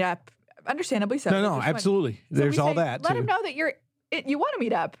scared to meet up. Understandably so. No, absolutely. There's all that Let too. him know that you want to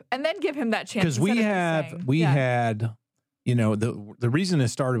meet up, and then give him that chance. Because we had, the reason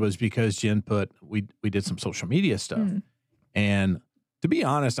this started was because Jen we did some social media stuff, and to be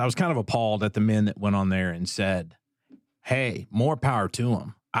honest, I was kind of appalled at the men that went on there and said, hey, more power to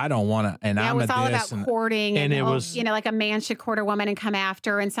them. I don't want to, and I'm it was all about and courting, and it was, like a man should court a woman and come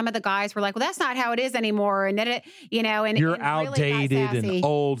after. And some of the guys were like, "Well, that's not how it is anymore." And and you're and outdated really and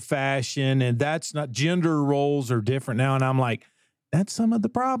old fashioned, and that's not, gender roles are different now. And I'm like, that's some of the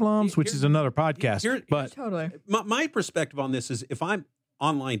problems, which is another podcast. But totally, my perspective on this is, if I'm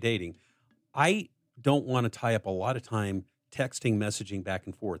online dating, I don't want to tie up a lot of time texting, messaging back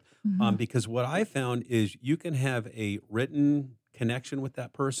and forth, because what I found is you can have a written connection with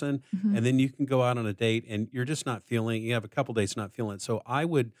that person, and then you can go out on a date and you're just not feeling. You have a couple days not feeling it. So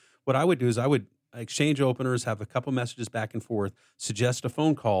what I would do is I would exchange openers, have a couple messages back and forth, suggest a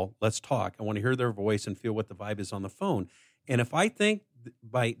phone call. Let's talk. I want to hear their voice and feel what the vibe is on the phone. And if I think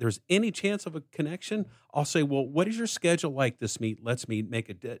there's any chance of a connection, I'll say, well, what is your schedule like this meet? Let's meet. Make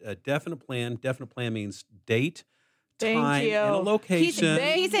a definite plan. Definite plan means date, time, and a location.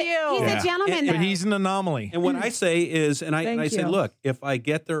 He's a gentleman. But he's an anomaly. And what I say is, I say, look, if I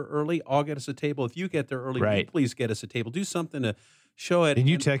get there early, I'll get us a table. If you get there early, will you please get us a table. Do something to show it. And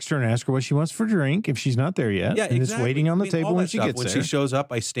you text her and ask her what she wants for drink if she's not there yet. Yeah, and exactly. it's waiting on the table when she gets when there. When she shows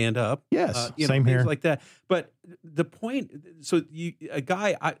up, I stand up. Yes, same things here. like that. But the point, so a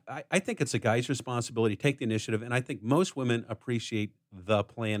guy, I think it's a guy's responsibility to take the initiative, and I think most women appreciate the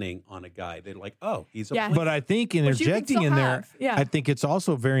planning on a guy. They're like, oh, he's a planner. But I think interjecting in there, I think it's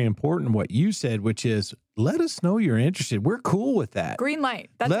also very important what you said, which is, let us know you're interested. We're cool with that. Green light.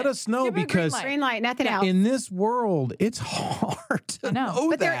 Let us know, because green light, nothing else. In this world, it's hard to know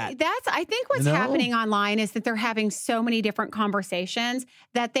but that. I think what's happening online is that they're having so many different conversations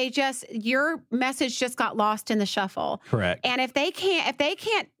that your message just got lost in the shuffle. Correct. And if they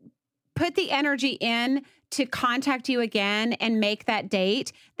can't put the energy in to contact you again and make that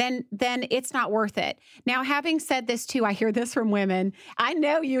date, then it's not worth it. Now, having said this too, I hear this from women. I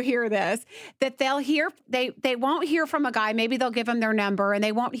know you hear this, that they won't hear from a guy. Maybe they'll give them their number and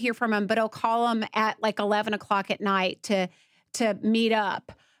they won't hear from him, but they'll call them at like 11 o'clock at night to meet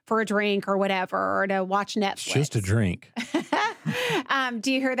up for a drink or whatever, or to watch Netflix. It's just a drink.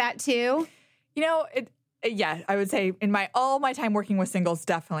 Do you hear that too? Yeah, I would say in all my time working with singles,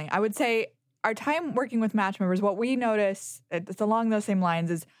 definitely. I would say our time working with match members, what we notice, it's along those same lines,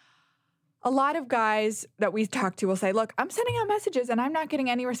 is a lot of guys that we talk to will say, look, I'm sending out messages and I'm not getting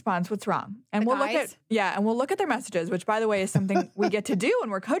any response. What's wrong? And we'll look at their messages, which, by the way, is something we get to do when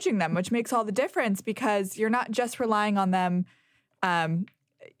we're coaching them, which makes all the difference, because you're not just relying on them,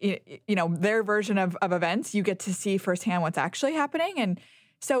 their version of events. You get to see firsthand what's actually happening. And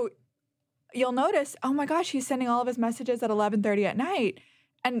so you'll notice, oh my gosh, he's sending all of his messages at 11:30 at night.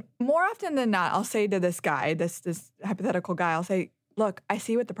 And more often than not, I'll say to this guy, this hypothetical guy, I'll say, look, I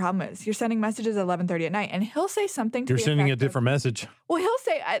see what the problem is. You're sending messages at 11:30 at night. And he'll say something to You're sending a different message. Well, he'll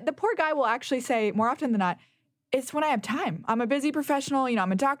say, the poor guy will actually say, more often than not, it's when I have time. I'm a busy professional,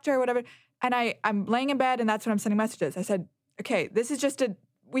 I'm a doctor or whatever. And I'm laying in bed and that's when I'm sending messages. I said, okay, this is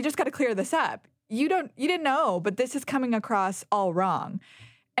we just got to clear this up. You didn't know, but this is coming across all wrong.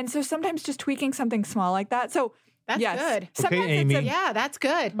 And so sometimes just tweaking something small like that. So that's good. Okay, Amy. That's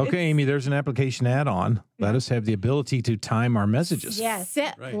good. Okay, Amy, there's an application add-on. Let us have the ability to time our messages. Yes.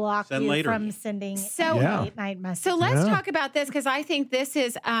 Right. Block Send you later. from sending late night messages. So let's talk about this, because I think this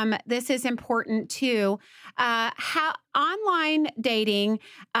is important too. How online dating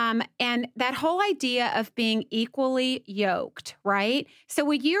and that whole idea of being equally yoked, right? So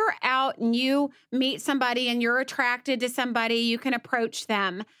when you're out and you meet somebody and you're attracted to somebody, you can approach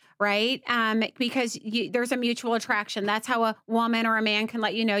them, right? Because there's a mutual attraction. That's how a woman or a man can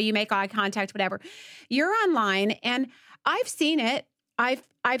let you know, you make eye contact, whatever. You're online, and I've seen it.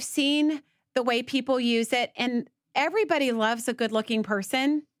 I've seen the way people use it, and everybody loves a good-looking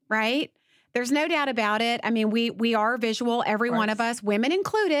person, right? There's no doubt about it. I mean, we are visual, every one of us, women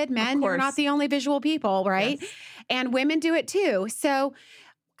included. Men, you're not the only visual people, right? Yes. And women do it too. So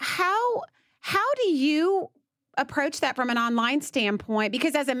how do you approach that from an online standpoint?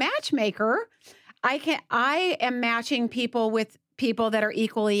 Because as a matchmaker, I am matching people with people that are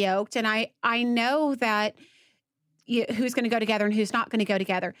equally yoked, and I know that who's going to go together and who's not going to go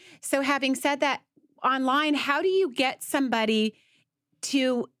together. So having said that, online, how do you get somebody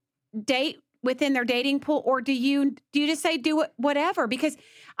to date within their dating pool, or do you just say do whatever? Because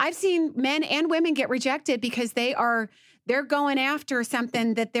I've seen men and women get rejected because they're going after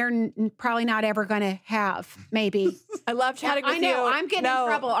something that they're probably not ever going to have. Maybe. I love chatting with you. I know I'm getting in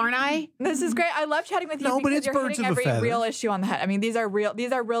trouble, aren't I? This is great. I love chatting with you because you're hitting every real issue on the head. I mean, these are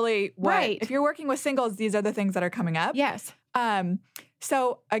really what, right. If you're working with singles, these are the things that are coming up. Yes.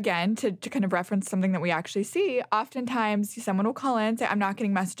 So again, to kind of reference something that we actually see, oftentimes someone will call in and say, I'm not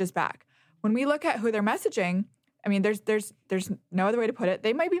getting messages back. When we look at who they're messaging, I mean, there's no other way to put it.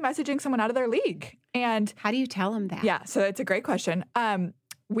 They might be messaging someone out of their league. And how do you tell them that? Yeah, so it's a great question.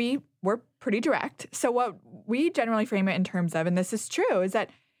 We're pretty direct. So what we generally frame it in terms of, and this is true, is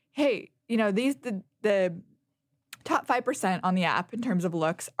that, hey, the top 5% on the app in terms of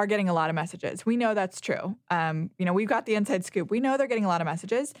looks are getting a lot of messages. We know that's true. We've got the inside scoop. We know they're getting a lot of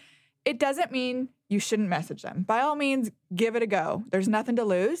messages. It doesn't mean you shouldn't message them. By all means, give it a go. There's nothing to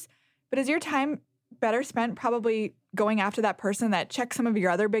lose. But is your time better spent probably going after that person that checks some of your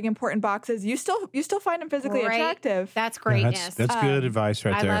other big important boxes? You still find them physically attractive. That's greatness. That's good advice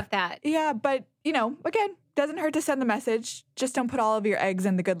right there. I love that. Yeah, but again, doesn't hurt to send the message. Just don't put all of your eggs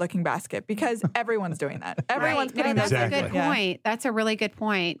in the good-looking basket because everyone's doing that. Everyone's putting those. That's a good point. That's a really good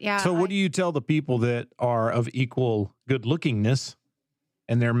point. Yeah. So what do you tell the people that are of equal good-lookingness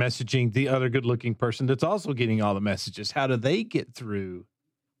and they're messaging the other good-looking person that's also getting all the messages? How do they get through?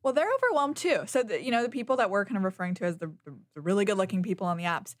 Well, they're overwhelmed too. So, the people that we're kind of referring to as the really good-looking people on the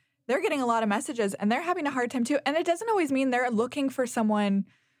apps, they're getting a lot of messages and they're having a hard time too. And it doesn't always mean they're looking for someone.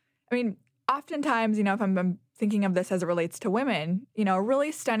 I mean, oftentimes, if I'm thinking of this as it relates to women, a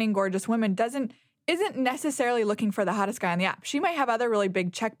really stunning, gorgeous woman isn't necessarily looking for the hottest guy on the app. She might have other really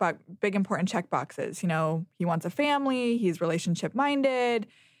big important check boxes. He wants a family, he's relationship-minded,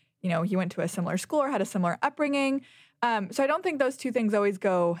 he went to a similar school or had a similar upbringing. So I don't think those two things always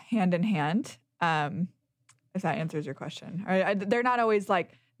go hand in hand, if that answers your question. They're not always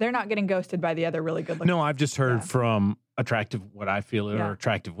they're not getting ghosted by the other really good looking. No, I've just heard from what I feel are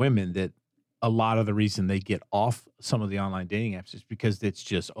attractive women that a lot of the reason they get off some of the online dating apps is because it's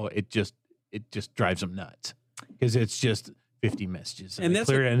just, it just drives them nuts because it's just 50 messages and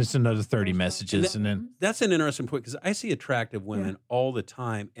it's another 30 messages. And then that's an interesting point because I see attractive women all the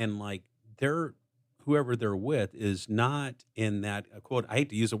time and whoever they're with is not in that quote, I hate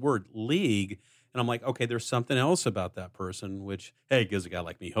to use the word league. And I'm like, okay, there's something else about that person, which, hey, gives a guy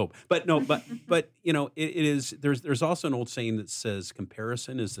like me hope. But no, but it is, there's also an old saying that says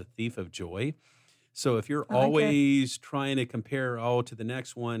comparison is the thief of joy. So if you're always trying to compare, to the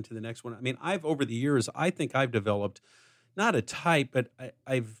next one, I mean, over the years, I think I've developed not a type, but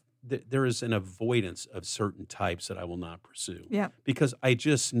there is an avoidance of certain types that I will not pursue. Yeah. Because I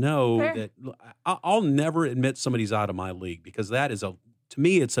just know that I'll never admit somebody's out of my league because that is to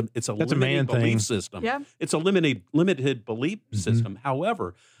me, it's a limited belief system. Yeah. It's a limited belief system.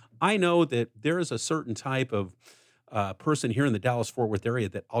 However, I know that there is a certain type of person here in the Dallas-Fort Worth area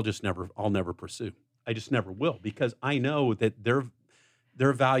that I'll never pursue. I just never will because I know that their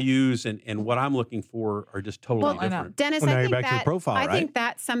values and what I'm looking for are just totally different. Dennis, I think to the profile, I think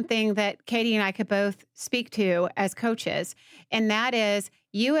that's something that Katie and I could both speak to as coaches, and that is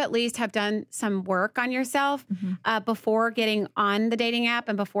you at least have done some work on yourself before getting on the dating app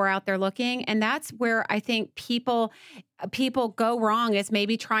and before out there looking, and that's where I think people go wrong is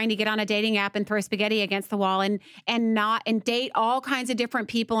maybe trying to get on a dating app and throw spaghetti against the wall and date all kinds of different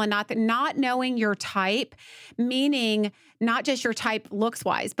people and not knowing your type, meaning not just your type looks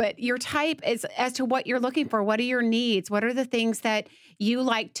wise, but your type is as to what you're looking for. What are your needs? What are the things that you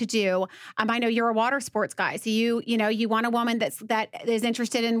like to do? I know you're a water sports guy, so you want a woman that is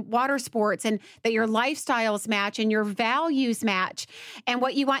interested in water sports and that your lifestyles match and your values match and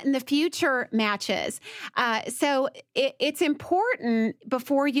what you want in the future matches. So it's important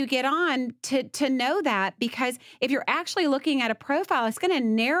before you get on to know that, because if you're actually looking at a profile, it's going to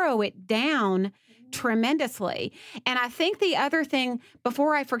narrow it down tremendously. And I think the other thing,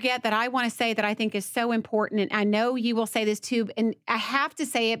 before I forget, that I want to say that I think is so important, and I know you will say this too, and I have to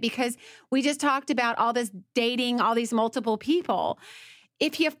say it because we just talked about all this dating, all these multiple people.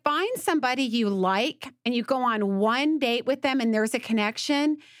 If you find somebody you like and you go on one date with them and there's a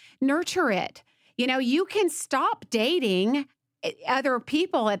connection, nurture it. You know, you can stop dating other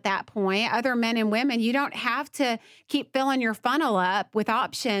people at that point, other men and women. You don't have to keep filling your funnel up with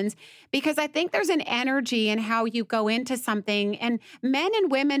options, because I think there's an energy in how you go into something. And men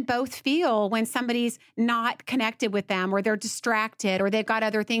and women both feel when somebody's not connected with them, or they're distracted, or they've got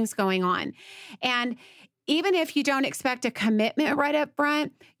other things going on. And even if you don't expect a commitment right up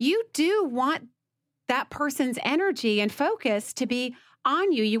front, you do want that person's energy and focus to be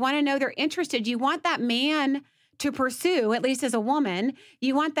on you. You want to know they're interested. You want that man to pursue, at least as a woman,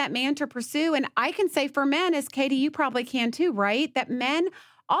 you want that man to pursue. And I can say for men, as Katie, you probably can too, right? That men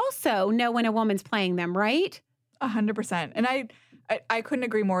also know when a woman's playing them, right? 100%. And I couldn't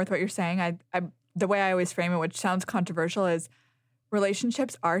agree more with what you're saying. I the way I always frame it, which sounds controversial, is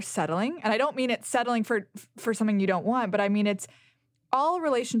relationships are settling. And I don't mean it's settling for something you don't want, but I mean it's all a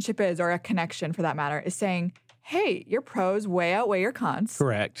relationship is, or a connection for that matter, is saying, hey, your pros way outweigh your cons.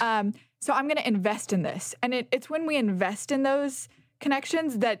 Correct. So I'm going to invest in this. And it's when we invest in those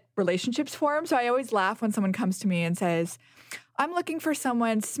connections that relationships form. So I always laugh when someone comes to me and says, I'm looking for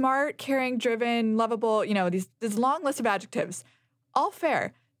someone smart, caring, driven, lovable, you know, this long list of adjectives. All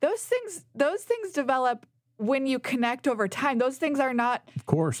fair. Those things develop when you connect over time. Those things are not, of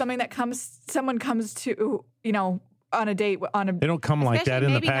course, something that someone comes to, you know, on a date they don't come like that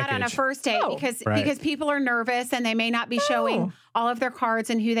in the package. Maybe not on a first date, because people are nervous and they may not be showing all of their cards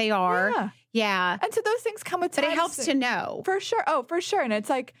and who they are. Yeah. And so those things come with time. But it helps to know. For sure. Oh, for sure. And it's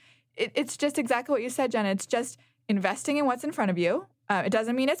like, it's just exactly what you said, Jenn. It's just investing in what's in front of you. It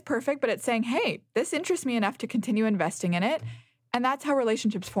doesn't mean it's perfect, but it's saying, hey, this interests me enough to continue investing in it. And that's how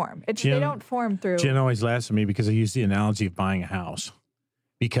relationships form. They don't form through. Jen always laughs at me because I use the analogy of buying a house.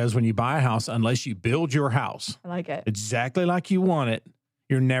 Because when you buy a house, unless you build your house, I like it exactly like you want it,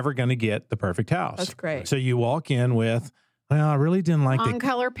 you're never going to get the perfect house. That's great. So you walk in with, well, I really didn't like the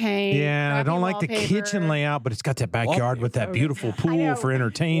color paint. Yeah, I don't like the kitchen layout, but it's got that backyard with that beautiful pool for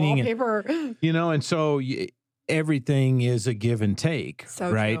entertaining. And, you know, and so everything is a give and take,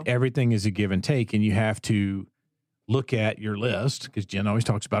 right? True. Everything is a give and take, and you have to look at your list, because Jen always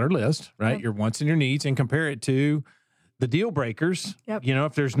talks about her list, right? Your wants and your needs, and compare it to the deal breakers. Yep. You know,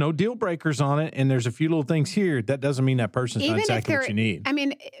 if there's no deal breakers on it and there's a few little things here, that doesn't mean that person's not exactly what you need. I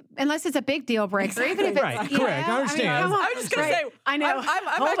mean, unless it's a big deal breaker, even if it's right, correct. I understand. I was just going to say, I know.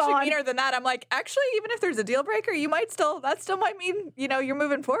 I'm actually meaner than that. I'm like, actually, even if there's a deal breaker, that still might mean, you know, you're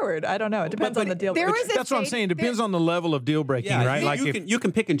moving forward. I don't know. It depends on the deal breaker. That's what I'm saying. It depends on the level of deal breaking, right? Like you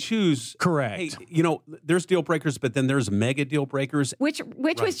can pick and choose. Correct. Hey, you know, there's deal breakers, but then there's mega deal breakers. Which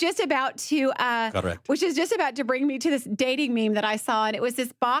was just about to which is just about to bring me to this dating meme that I saw, and it was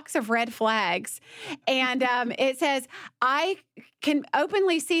this box of red flags, and it says, I can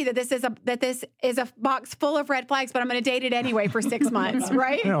openly see that this is a box full of red flags, but I'm going to date it anyway for 6 months,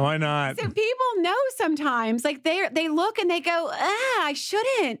 right? Yeah, why not? So people know sometimes, like they look and they go, I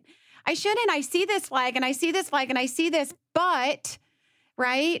shouldn't. I see this flag and I see this flag and I see this, but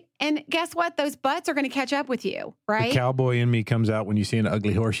right? And guess what? Those butts are going to catch up with you, right? The cowboy in me comes out when you see an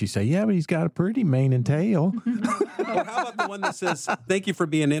ugly horse. You say, yeah, but he's got a pretty mane and tail. Or how about the one that says, thank you for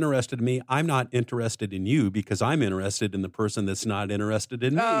being interested in me. I'm not interested in you because I'm interested in the person that's not interested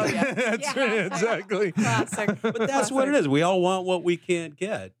in me. Oh, yeah. That's right, exactly. Classic. But that's what it is. We all want what we can't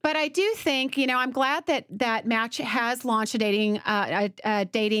get. But I do think, you know, I'm glad that Match has launched a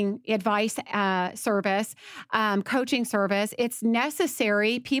dating advice service, coaching service. It's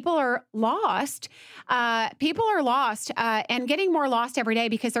necessary. People are lost. And getting more lost every day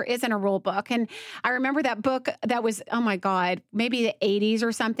because there isn't a rule book. And I remember that book that was, oh my God, maybe the 80s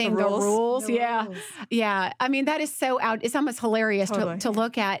or something. The rules. Yeah. Rules. Yeah. I mean, that is so it's almost hilarious to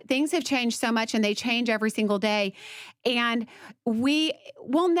look at. Things have changed so much and they change every single day. And we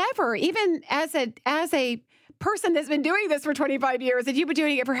will never, even as a person that's been doing this for 25 years, and you've been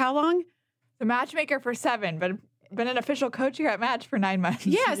doing it for how long? The matchmaker for 7, but been an official coach here at Match for 9 months.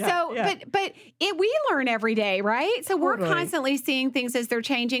 Yeah. But we learn every day, right? So we're constantly seeing things as they're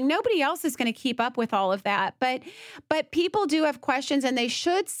changing. Nobody else is going to keep up with all of that. But people do have questions and they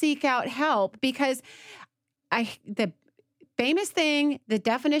should seek out help, because the famous thing, the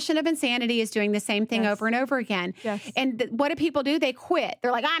definition of insanity is doing the same thing over and over again. Yes. And what do people do? They quit.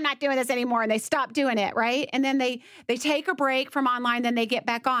 They're like, I'm not doing this anymore. And they stop doing it, right? And then they take a break from online, then they get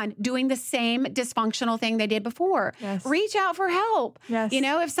back on doing the same dysfunctional thing they did before. Yes. Reach out for help. Yes. You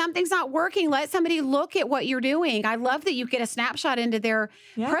know, if something's not working, let somebody look at what you're doing. I love that you get a snapshot into their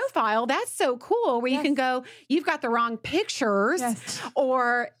profile. That's so cool, where you can go, you've got the wrong pictures. Yes.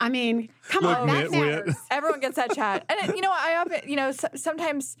 Or, I mean, come on, that matters. Everyone gets that chat. And, you know, I often, you know,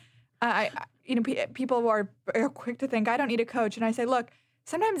 sometimes, people are quick to think, I don't need a coach. And I say, look,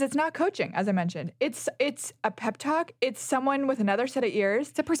 sometimes it's not coaching, as I mentioned. It's a pep talk. It's someone with another set of ears.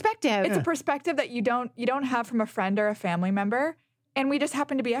 It's a perspective. It's a perspective that you don't have from a friend or a family member. And we just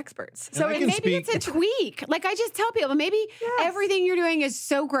happen to be experts. And So I can Maybe it's a tweak. Like I just tell people, maybe everything you're doing is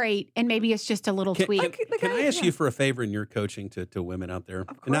so great, and maybe it's just a little tweak. Can I ask you for a favor in your coaching to women out there? Of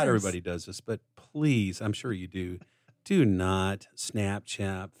And not course. everybody does this, but please, I'm sure you do. Do not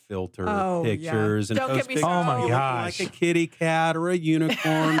Snapchat filter pictures and Don't post get me pictures started. Oh, my looking gosh. like a kitty cat or a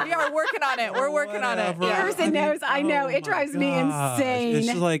unicorn. we are working on it. We're working on it. Whatever. Yeah. Person knows, I know. It my drives me gosh. insane. It's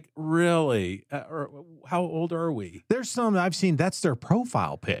just like, really? Or how old are we? There's some I've seen that's their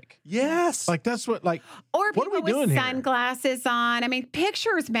profile pic. Yes. Like that's what like Or what are people we doing with here? sunglasses on. I mean,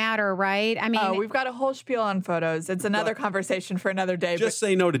 pictures matter, right? I mean, We've got a whole spiel on photos. It's another conversation for another day. just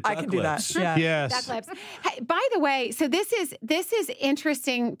say no to duck I can do that. lips. Yeah. Yes. duck lips. Hey, by the way, so this is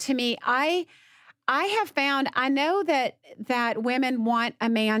interesting to me. I have found, I know that women want a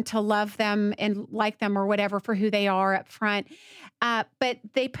man to love them and like them or whatever for who they are up front, but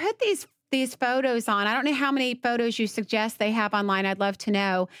they put these photos on. I don't know how many photos you suggest they have online. I'd love to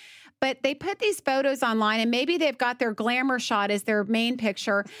know. But they put these photos online, and maybe they've got their glamour shot as their main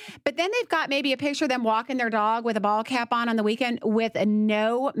picture, but then they've got maybe a picture of them walking their dog with a ball cap on the weekend with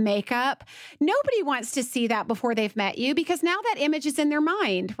no makeup. Nobody wants to see that before they've met you, because now that image is in their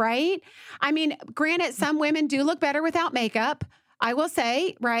mind, right? I mean, granted, some women do look better without makeup, I will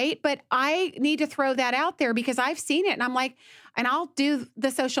say, right? But I need to throw that out there because I've seen it, and I'm like, and I'll do the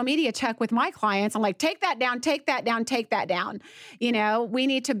social media check with my clients. I'm like, take that down, take that down, take that down. You know, we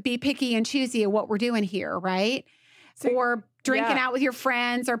need to be picky and choosy of what we're doing here, right? Or drinking out with your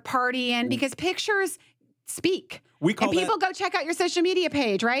friends or partying, because pictures speak. We call and people go check out your social media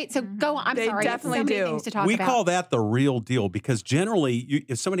page, right? So go on. I'm They sorry. definitely so many do. things to talk we about. call that the real deal, because generally,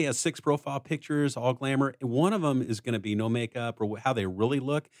 if somebody has 6 profile pictures, all glamour, one of them is going to be no makeup or how they really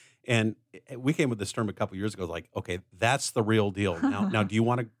look. And we came with this term a couple years ago, like, okay, that's the real deal. Now, do you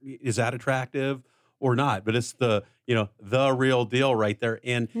want to? Is that attractive or not? But it's the real deal right there.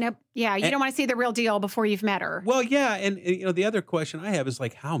 And Nope. Yeah, you don't want to see the real deal before you've met her. well, yeah, and the other question I have is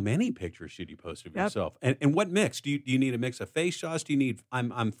like, how many pictures should you post of yourself, and what mix? Do you need a mix of face shots? Do you need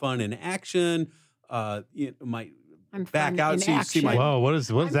I'm fun in action? I'm back fun out in so you see action. my. Whoa, what is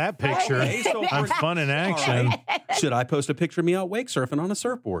that picture? Okay, so I'm fun in action. All right. Should I post a picture of me out wake surfing on a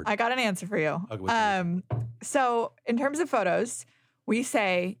surfboard? I got an answer for you. Okay, what's the answer? So in terms of photos, we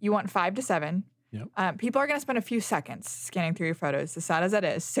say you want 5 to 7. Yep. People are going to spend a few seconds scanning through your photos, as sad as that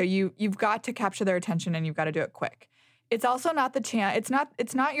is. So you've got to capture their attention, and you've got to do it quick. It's also not the chance.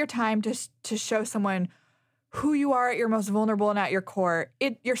 It's not your time to show someone who you are at your most vulnerable and at your core.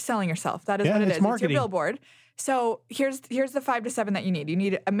 You're selling yourself. That is what it it's is. marketing. It's your billboard. So here's the 5 to 7 that you need. You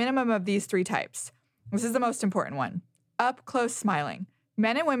need a minimum of these 3 types. This is the most important one. Up close smiling.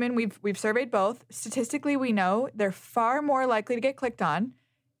 Men and women, we've surveyed both. Statistically, we know they're far more likely to get clicked on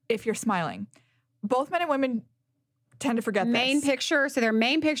if you're smiling. Both men and women tend to forget Main this. picture. So their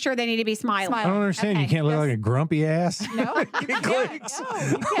main picture, they need to be smiling. I don't understand. You Okay. can't look like a grumpy ass. No, you can't.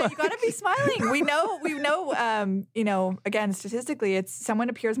 You got to be smiling. We know. Again, statistically, it's someone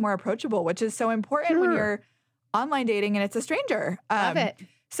appears more approachable, which is so important when you're online dating and it's a stranger. Love it.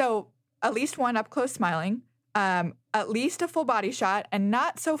 So at least one up close smiling, at least a full body shot, and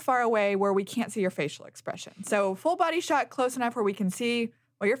not so far away where we can't see your facial expression. So full body shot close enough where we can see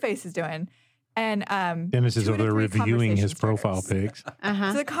what your face is doing. And Dennis is 2 over to there 3 reviewing his conversation profile starters. pics.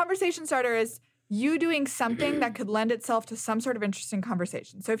 Uh-huh. So the conversation starter is you doing something that could lend itself to some sort of interesting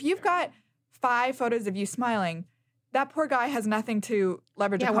conversation. So if you've got 5 photos of you smiling, that poor guy has nothing to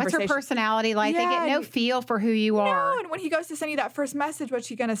leverage a Yeah, what's conversation. her personality like? They get Yeah, no feel for who you are. No, and when he goes to send you that first message, what's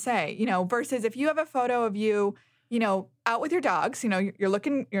he going to say? Versus if you have a photo of you, out with your dogs, you're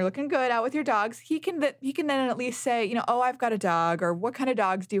looking good out with your dogs. He can then at least say, oh, I've got a dog, or what kind of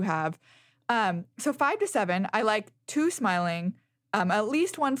dogs do you have? So 5 to 7, I like 2 smiling, at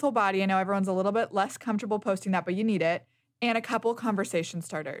least 1 full body. I know everyone's a little bit less comfortable posting that, but you need it. And a couple conversation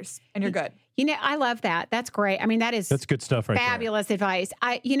starters, and you're good. I love that. That's great. I mean, that's good stuff right fabulous advice.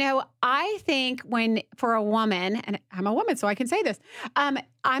 I think for a woman, and I'm a woman, so I can say this,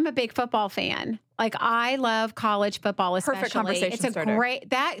 I'm a big football fan. Like, I love college football, especially. Perfect conversation it's a starter. great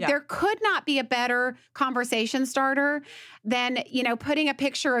there could not be a better conversation starter than, putting a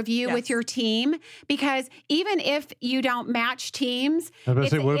picture of you with your team, because even if you don't match teams, I was about to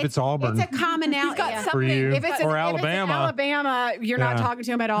say, what if it's Auburn? It's a commonality. got for you, If it's or Alabama. Alabama. You're not talking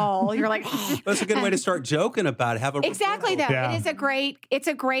to him at all. You're like, That's a good way to start joking about it. Have a exactly though. Yeah. It's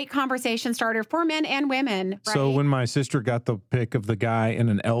a great conversation starter for men and women. Right? So when my sister got the pic of the guy in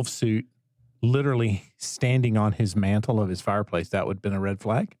an elf suit literally standing on his mantle of his fireplace, that would have been a red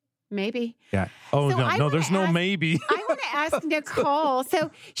flag? Maybe. Yeah. Oh, So I no, wanna there's no ask- maybe. I want to ask Nicole.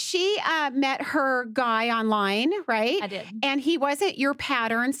 So she met her guy online, right? I did. And he wasn't your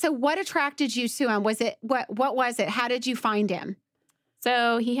pattern. So what attracted you to him? Was it what was it? How did you find him?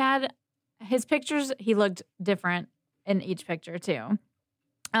 So he had his pictures, he looked different in each picture too.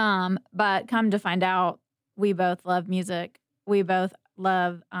 But come to find out, we both love music. We both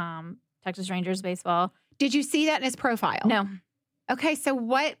love Texas Rangers baseball. Did you see that in his profile? No, Okay, so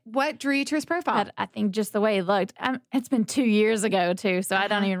what drew you to his profile? but I think just the way he looked. It's been 2 years ago too, so I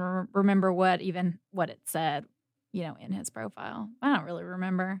don't even remember what it said, in his profile. I don't really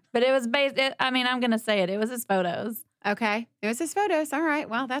remember, but it was I'm gonna say it. It was his photos, Okay, it was his photos. All right,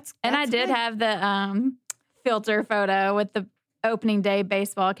 well that's and I did good. have the filter photo with the opening day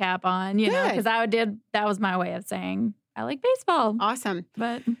baseball cap on. Good. Because that was my way of saying I like baseball. Awesome.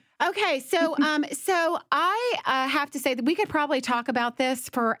 But Okay, so so I have to say that we could probably talk about this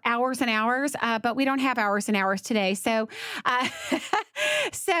for hours and hours, but we don't have hours and hours today. So,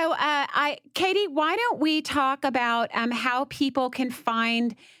 Katie, why don't we talk about how people can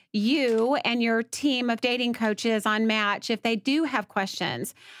find you and your team of dating coaches on Match if they do have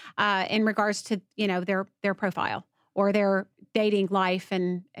questions in regards to their profile or their dating life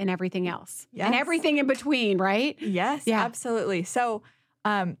and everything else and everything in between, right? Yes, Yeah. absolutely. So,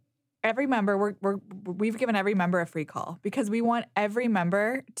 every member, we've given every member a free call because we want every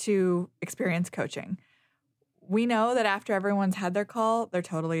member to experience coaching. We know that after everyone's had their call, they're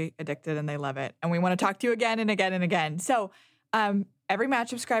totally addicted and they love it. And we want to talk to you again and again and again. So, every Match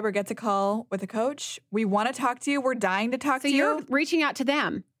subscriber gets a call with a coach. We want to talk to you. We're dying to talk So to you. you're reaching out to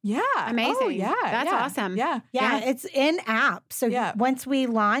them. Yeah. Amazing. Oh, yeah. That's yeah, awesome. Yeah. Yeah, it's in app. So Yeah. once we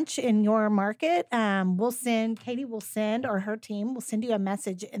launch in your market, Katie will send, or her team will send you a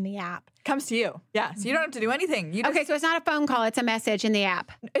message in the app. Comes to you. Yeah. So you don't have to do anything. You just, Okay, so it's not a phone call; it's a message in the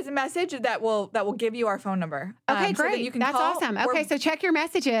app. it's a message that will give you our phone number. Okay, so that great. you can That's call. awesome. We're- Okay, so check your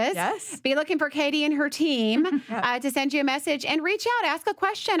messages. Yes. Be looking for Katie and her team Yeah. to send you a message and reach out, ask a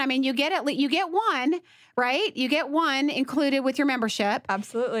question. I mean, you get one, right? You get one included with your membership,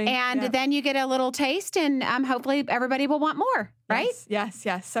 Absolutely. and Yeah. then you get a little taste, and hopefully everybody will want more, right? Yes.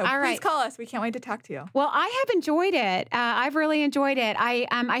 So All please right. call us. We can't wait to talk to you. Well, I have enjoyed it. I've really enjoyed it.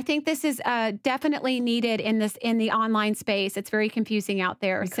 I think this is definitely needed in the online space. It's very confusing out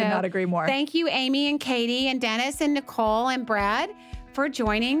there. We could not agree more. Thank you, Amy and Katie and Dennis and Nicole and Brad, for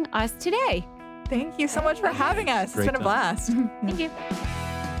joining us today. Thank you so much for having us. Great It's been a time. blast. thank you.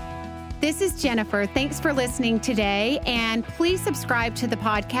 This is Jennifer. Thanks for listening today. And please subscribe to the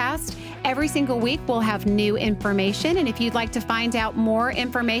podcast. Every single week, we'll have new information. And if you'd like to find out more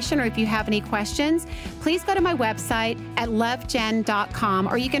information or if you have any questions, please go to my website at lovejen.com,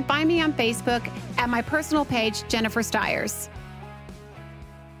 or you can find me on Facebook at my personal page, Jennifer Stiers.